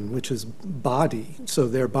beden, which is body, so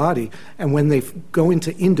their body. And when they go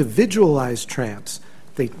into individualized trance,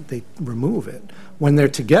 they remove it. When they're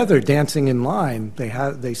together dancing in line,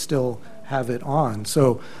 they still have it on.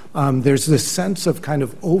 So there's this sense of kind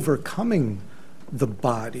of overcoming the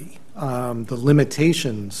body, the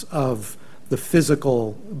limitations of the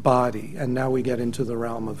physical body. And now we get into the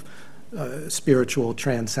realm of spiritual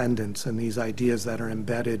transcendence and these ideas that are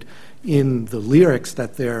embedded in the lyrics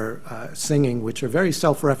that they're singing, which are very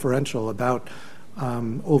self-referential about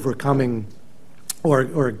overcoming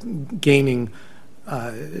or gaining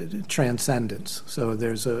transcendence. So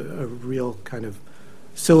there's a real kind of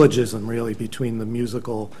syllogism, really, between the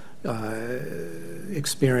musical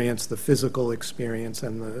experience, the physical experience,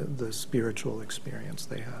 and the spiritual experience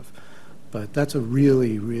they have. But that's a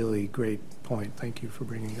really, really great point. Thank you for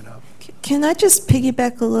bringing it up. Can I just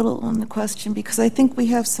piggyback a little on the question? Because I think we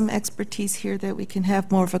have some expertise here that we can have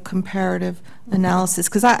more of a comparative analysis.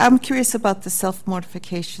 Because I'm curious about the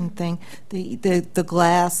self-mortification thing, the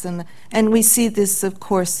glass, and we see this, of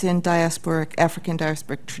course, in African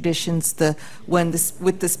diasporic traditions.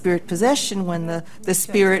 With the spirit possession, when the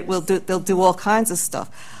spirit they'll do all kinds of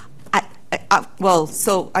stuff.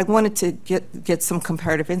 So I wanted to get some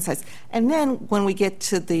comparative insights. And then when we get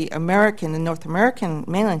to the North American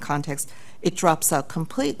mainland context, it drops out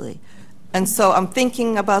completely. And so I'm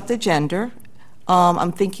thinking about the gender.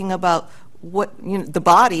 I'm thinking about what, the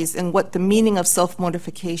bodies and what the meaning of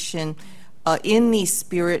self-mortification in these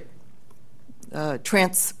spirit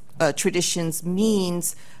trance traditions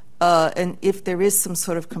means, and if there is some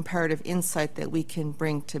sort of comparative insight that we can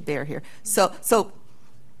bring to bear here. So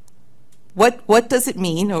what does it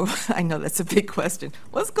mean? Or I know that's a big question.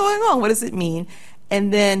 What's going on? What does it mean?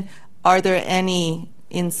 And then are there any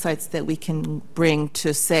insights that we can bring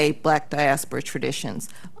to, say, Black diaspora traditions?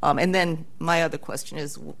 And then my other question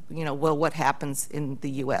is, well, what happens in the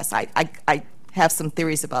U.S.? I have some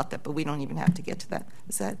theories about that, but we don't even have to get to that.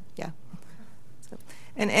 Is that, yeah? So,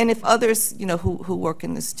 and if others, who work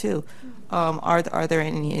in this too, are there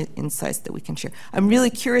any insights that we can share? I'm really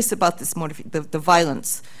curious about this the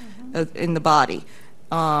violence in the body,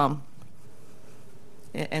 and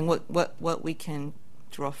what we can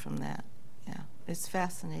draw from that. Yeah, it's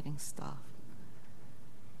fascinating stuff.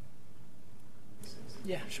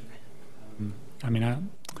 Yeah, sure. I mean,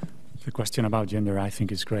 the question about gender, I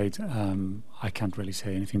think, is great. I can't really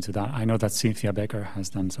say anything to that. I know that Cynthia Becker has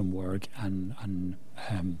done some work and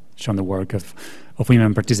shown the work of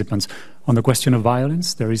women participants. On the question of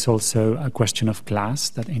violence, there is also a question of class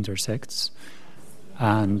that intersects.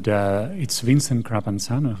 And it's Vincent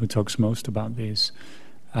Crapanzano who talks most about this.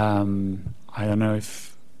 I don't know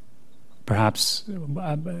if perhaps,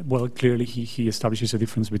 well, clearly he establishes a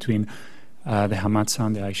difference between the Hamadza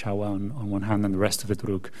and the Aishawa on one hand and the rest of the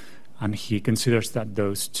Turuk. And he considers that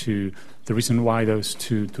those two, the reason why those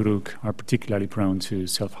two Turuk are particularly prone to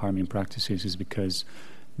self-harming practices is because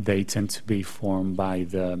they tend to be formed by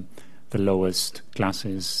the lowest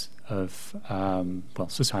classes of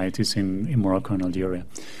societies in Morocco and Algeria.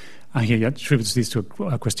 And he attributes this to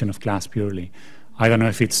a question of class purely. I don't know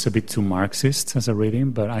if it's a bit too Marxist as a reading,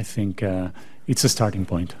 but I think it's a starting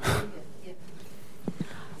point.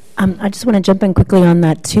 I just want to jump in quickly on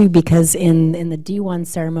that too, because in the D1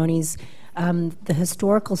 ceremonies, the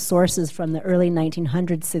historical sources from the early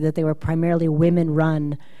 1900s say that they were primarily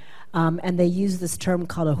women-run, and they use this term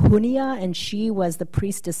called a hunia, and she was the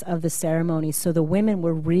priestess of the ceremony. So the women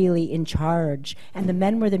were really in charge, and the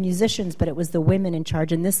men were the musicians, but it was the women in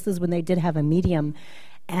charge. And this is when they did have a medium,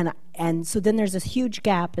 and so then there's this huge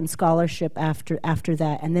gap in scholarship after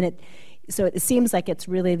that, and then so it seems like it's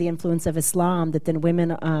really the influence of Islam that then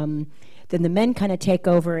women, then the men kind of take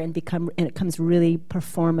over and it becomes really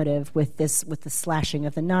performative with the slashing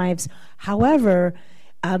of the knives. However,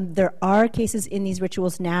 there are cases in these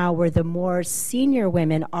rituals now where the more senior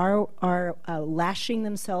women are lashing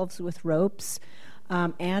themselves with ropes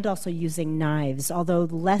and also using knives, although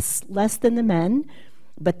less than the men,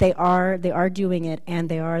 but they are doing it, and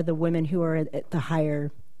they are the women who are at the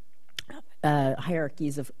higher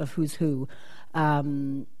hierarchies of who's who.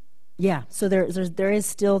 So there is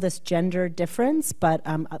still this gender difference, but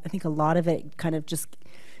I think a lot of it kind of just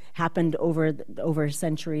happened over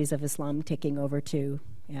centuries of Islam taking over too.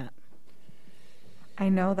 Yeah. I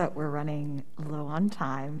know that we're running low on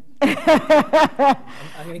time. I'm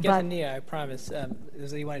going to get to Nia, I promise.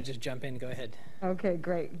 You want to just jump in, go ahead. Okay,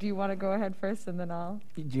 great. Do you want to go ahead first, and then I'll?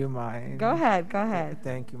 Do you mind? Go ahead.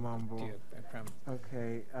 Thank you, Mambo. I promise.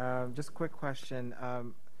 Okay, just a quick question.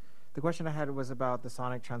 The question I had was about the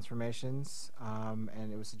sonic transformations,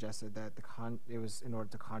 and it was suggested that it was in order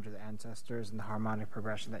to conjure the ancestors and the harmonic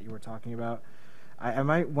progression that you were talking about. I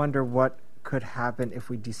might wonder what could happen if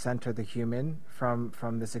we decenter the human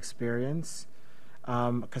from this experience,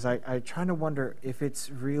 because I'm trying to wonder if it's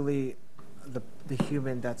really the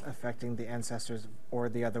human that's affecting the ancestors or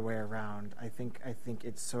the other way around. I think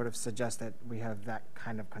it sort of suggests that we have that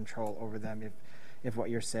kind of control over them if what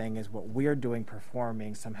you're saying is what we're doing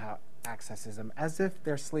performing somehow accesses them, as if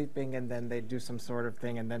they're sleeping and then they do some sort of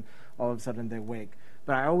thing and then all of a sudden they wake.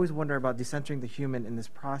 But I always wonder about decentering the human in this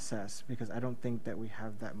process, because I don't think that we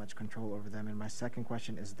have that much control over them. And my second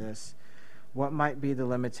question is this: what might be the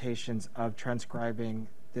limitations of transcribing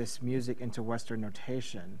this music into Western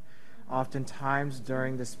notation? Oftentimes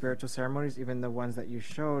during the spiritual ceremonies, even the ones that you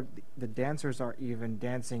showed, the dancers are even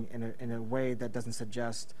dancing in a way that doesn't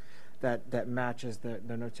suggest that matches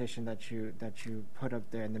the notation that you put up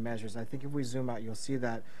there in the measures. I think if we zoom out, you'll see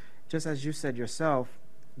that, just as you said yourself,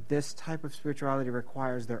 this type of spirituality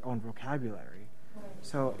requires their own vocabulary.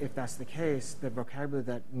 So if that's the case, the vocabulary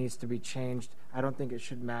that needs to be changed, I don't think it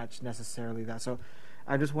should match necessarily that. So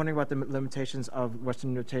I'm just wondering about the limitations of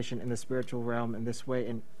Western notation in the spiritual realm in this way,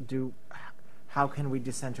 and how can we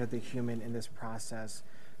decenter the human in this process?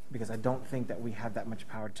 Because I don't think that we have that much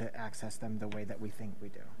power to access them the way that we think we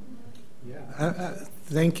do. Yeah,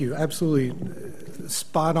 thank you. Absolutely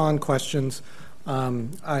spot on questions.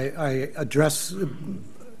 I address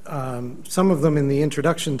some of them in the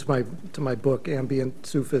introduction to my book, Ambient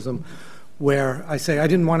Sufism, where I say I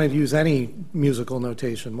didn't want to use any musical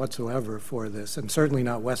notation whatsoever for this, and certainly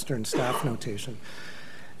not Western staff notation.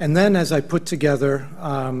 And then as I put together,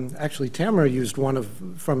 actually Tamara used one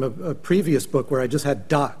from a previous book where I just had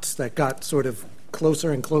dots that got sort of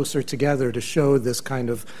closer and closer together to show this kind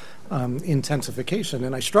of intensification.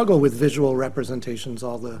 And I struggle with visual representations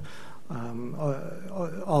all the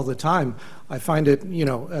time. I find it,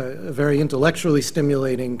 a very intellectually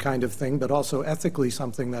stimulating kind of thing, but also ethically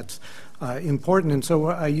something that's important. And so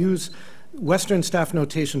I use Western staff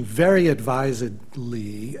notation very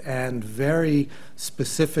advisedly and very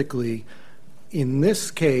specifically. In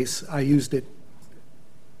this case, I used it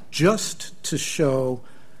just to show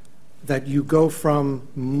that you go from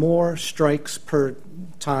more strikes per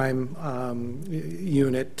time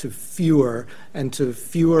unit to fewer, and to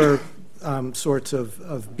fewer sorts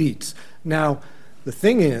of beats. Now, the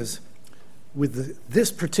thing is, with this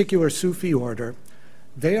particular Sufi order,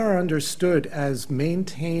 they are understood as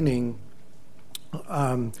maintaining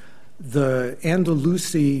the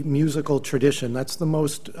Andalusi musical tradition. That's the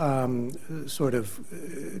most sort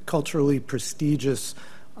of culturally prestigious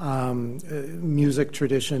music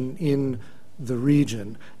tradition in the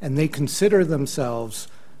region. And they consider themselves,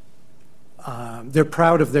 they're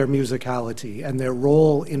proud of their musicality and their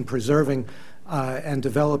role in preserving and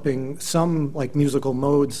developing some like musical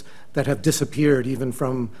modes that have disappeared even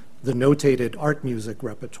from the notated art music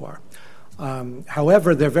repertoire.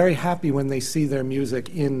 However, they're very happy when they see their music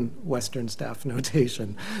in Western staff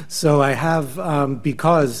notation. So I have,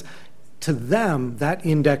 because to them, that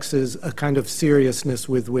indexes a kind of seriousness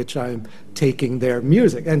with which I'm taking their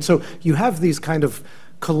music. And so you have these kind of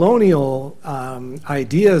colonial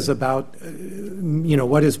ideas about,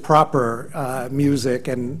 what is proper music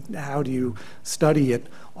and how do you study it,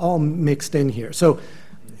 all mixed in here. So,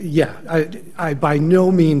 yeah, I by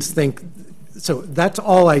no means think. So that's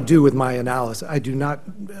all I do with my analysis. I do not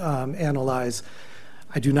analyze,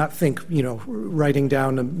 I do not think, writing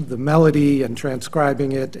down the melody and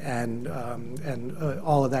transcribing it and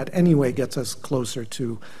all of that anyway gets us closer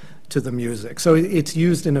to the music. So it's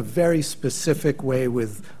used in a very specific way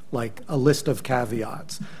with like a list of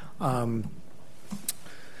caveats.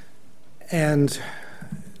 And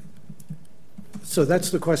so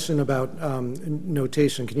that's the question about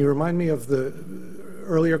notation. Can you remind me of the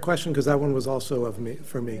earlier question, because that one was also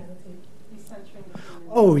for me.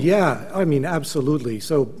 Oh yeah, I mean absolutely.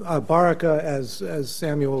 So baraka, as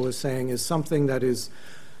Samuel was saying, is something that is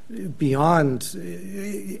beyond.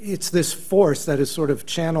 It's this force that is sort of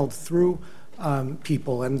channeled through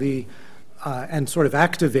people and sort of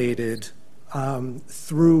activated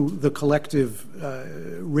through the collective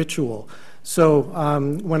ritual. So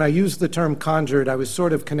when I used the term conjured, I was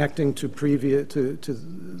sort of connecting to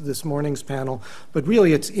this morning's panel, but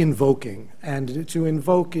really it's invoking. And to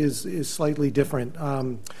invoke is slightly different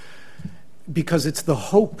because it's the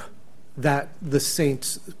hope that the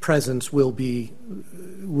saint's presence will be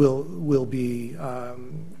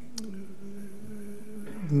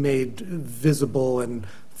made visible and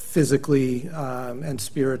physically and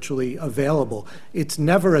spiritually available. It's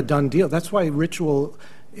never a done deal. That's why ritual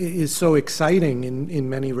is so exciting in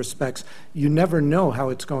many respects. You never know how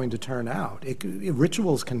it's going to turn out.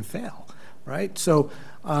 Rituals can fail, right? So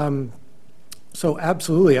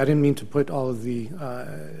absolutely, I didn't mean to put all of the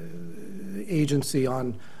agency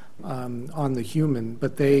on the human,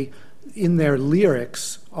 but they, in their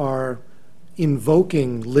lyrics, are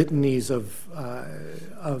invoking litanies of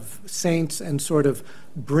saints and sort of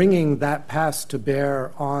bringing that past to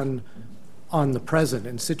bear on the present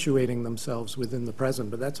and situating themselves within the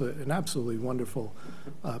present. But that's an absolutely wonderful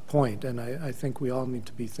point, and I think we all need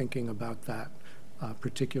to be thinking about that,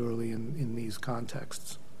 particularly in these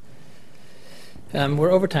contexts.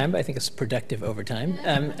 We're over time, but I think it's productive overtime.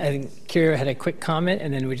 I think Kira had a quick comment,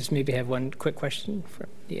 and then we just maybe have one quick question.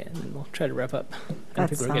 And then we'll try to wrap up.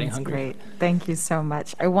 That sounds great. Thank you so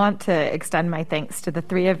much. I want to extend my thanks to the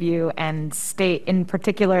three of you and state in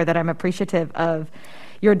particular that I'm appreciative of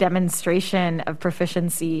your demonstration of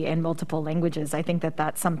proficiency in multiple languages. I think that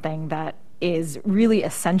that's something that is really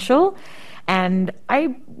essential. And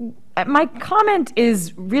my comment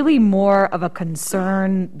is really more of a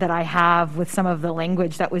concern that I have with some of the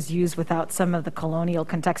language that was used without some of the colonial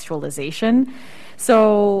contextualization.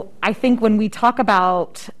 So I think when we talk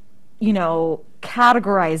about,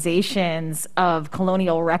 categorizations of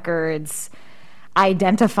colonial records,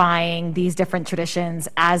 identifying these different traditions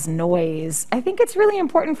as noise, I think it's really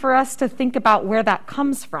important for us to think about where that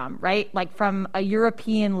comes from, right? Like from a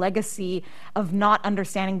European legacy of not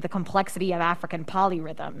understanding the complexity of African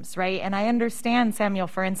polyrhythms, right? And I understand, Samuel,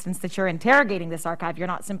 for instance, that you're interrogating this archive, you're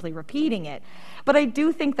not simply repeating it. But I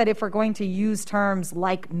do think that if we're going to use terms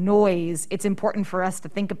like noise, it's important for us to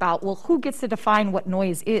think about, well, who gets to define what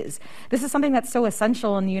noise is? This is something that's so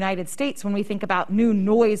essential in the United States when we think about new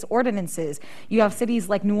noise ordinances. You have cities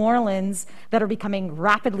like New Orleans that are becoming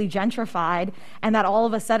rapidly gentrified and that all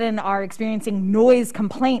of a sudden are experiencing noise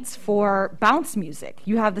complaints for bounce music.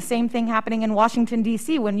 You have the same thing happening in Washington,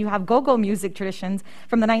 D.C. when you have go-go music traditions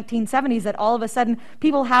from the 1970s that all of a sudden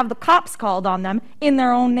people have the cops called on them in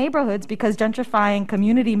their own neighborhoods because gentrifying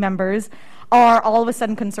community members are all of a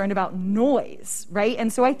sudden concerned about noise, right?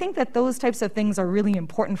 And so I think that those types of things are really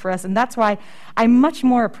important for us, and that's why I much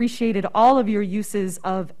more appreciated all of your uses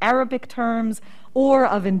of Arabic terms, or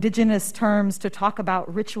of indigenous terms to talk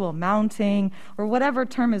about ritual mounting, or whatever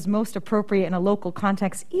term is most appropriate in a local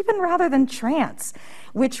context, even rather than trance,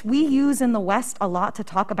 which we use in the West a lot to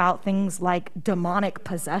talk about things like demonic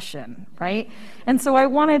possession, right? And so I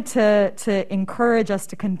wanted to encourage us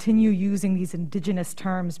to continue using these indigenous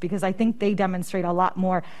terms, because I think they demonstrate a lot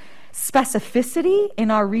more specificity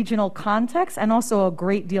in our regional context and also a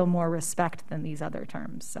great deal more respect than these other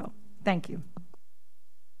terms. So thank you.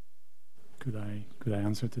 Could I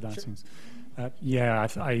answer to that? Sure. Since, yeah,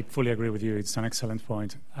 I fully agree with you. It's an excellent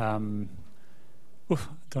point. Don't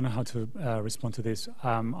know how to respond to this.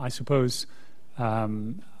 I suppose I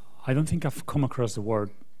don't think I've come across the word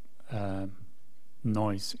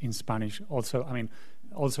noise in Spanish. Also, I mean,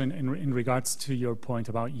 also in regards to your point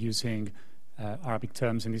about using Arabic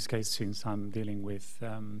terms, in this case, since I'm dealing with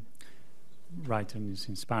writings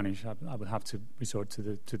in Spanish, I would have to resort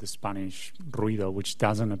to the Spanish ruido, which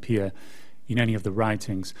doesn't appear in any of the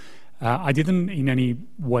writings. I didn't in any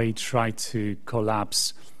way try to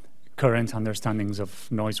collapse current understandings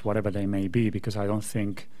of noise, whatever they may be, because I don't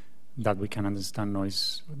think that we can understand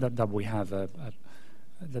noise, that we have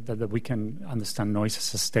that we can understand noise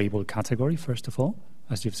as a stable category, first of all,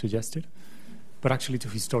 as you've suggested, but actually to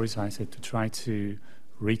historicize it, to try to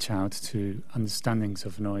reach out to understandings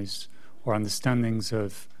of noise or understandings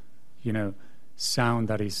of, sound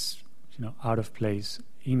that is, out of place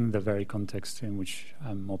in the very context in which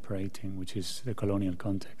I'm operating, which is the colonial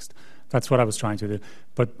context. That's what I was trying to do.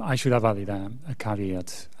 But I should have added a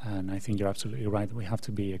caveat, and I think you're absolutely right. We have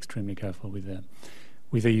to be extremely careful with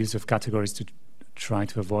the use of categories to try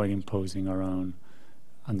to avoid imposing our own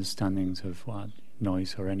understandings of what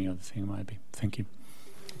noise or any other thing might be. Thank you.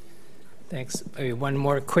 Thanks. One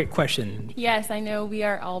more quick question. Yes, I know we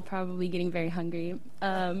are all probably getting very hungry,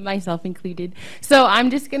 myself included. So I'm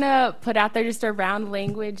just going to put out there just around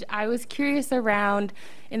language. I was curious around,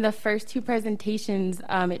 in the first two presentations,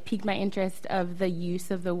 it piqued my interest of the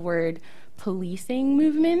use of the word policing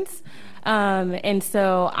movements. And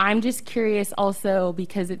so I'm just curious also,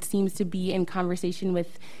 because it seems to be in conversation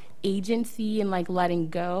with agency and like letting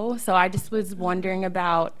go. So I just was wondering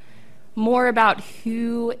more about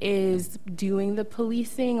who is doing the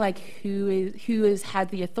policing, like who had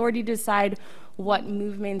the authority to decide what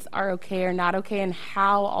movements are okay or not okay, and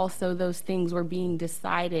how also those things were being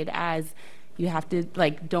decided as you have to,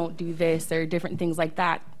 like, don't do this or different things like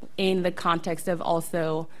that, in the context of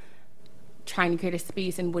also trying to create a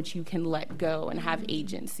space in which you can let go and have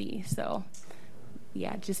agency. So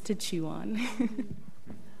yeah, just to chew on.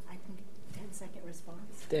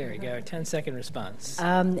 There we go, 10-second response.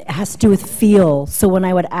 It has to do with feel. So when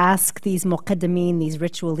I would ask these muqaddamin, these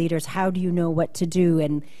ritual leaders, how do you know what to do?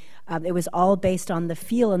 And it was all based on the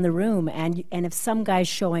feel in the room. And if some guy's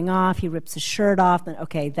showing off, he rips his shirt off, then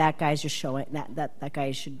okay, that guy's just showing, that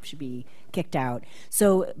guy should be kicked out.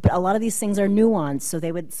 So, but a lot of these things are nuanced. So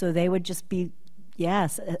they would just be,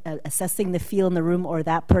 yes, assessing the feel in the room or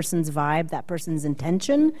that person's vibe, that person's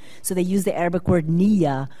intention. So they use the Arabic word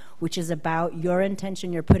niyya, which is about your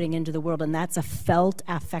intention you're putting into the world, and that's a felt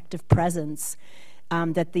affective presence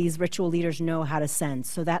that these ritual leaders know how to sense.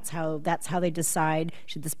 So that's how they decide,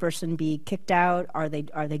 should this person be kicked out? Are they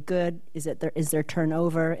good? Is there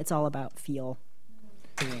turnover? It's all about feel.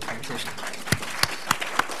 Conversation.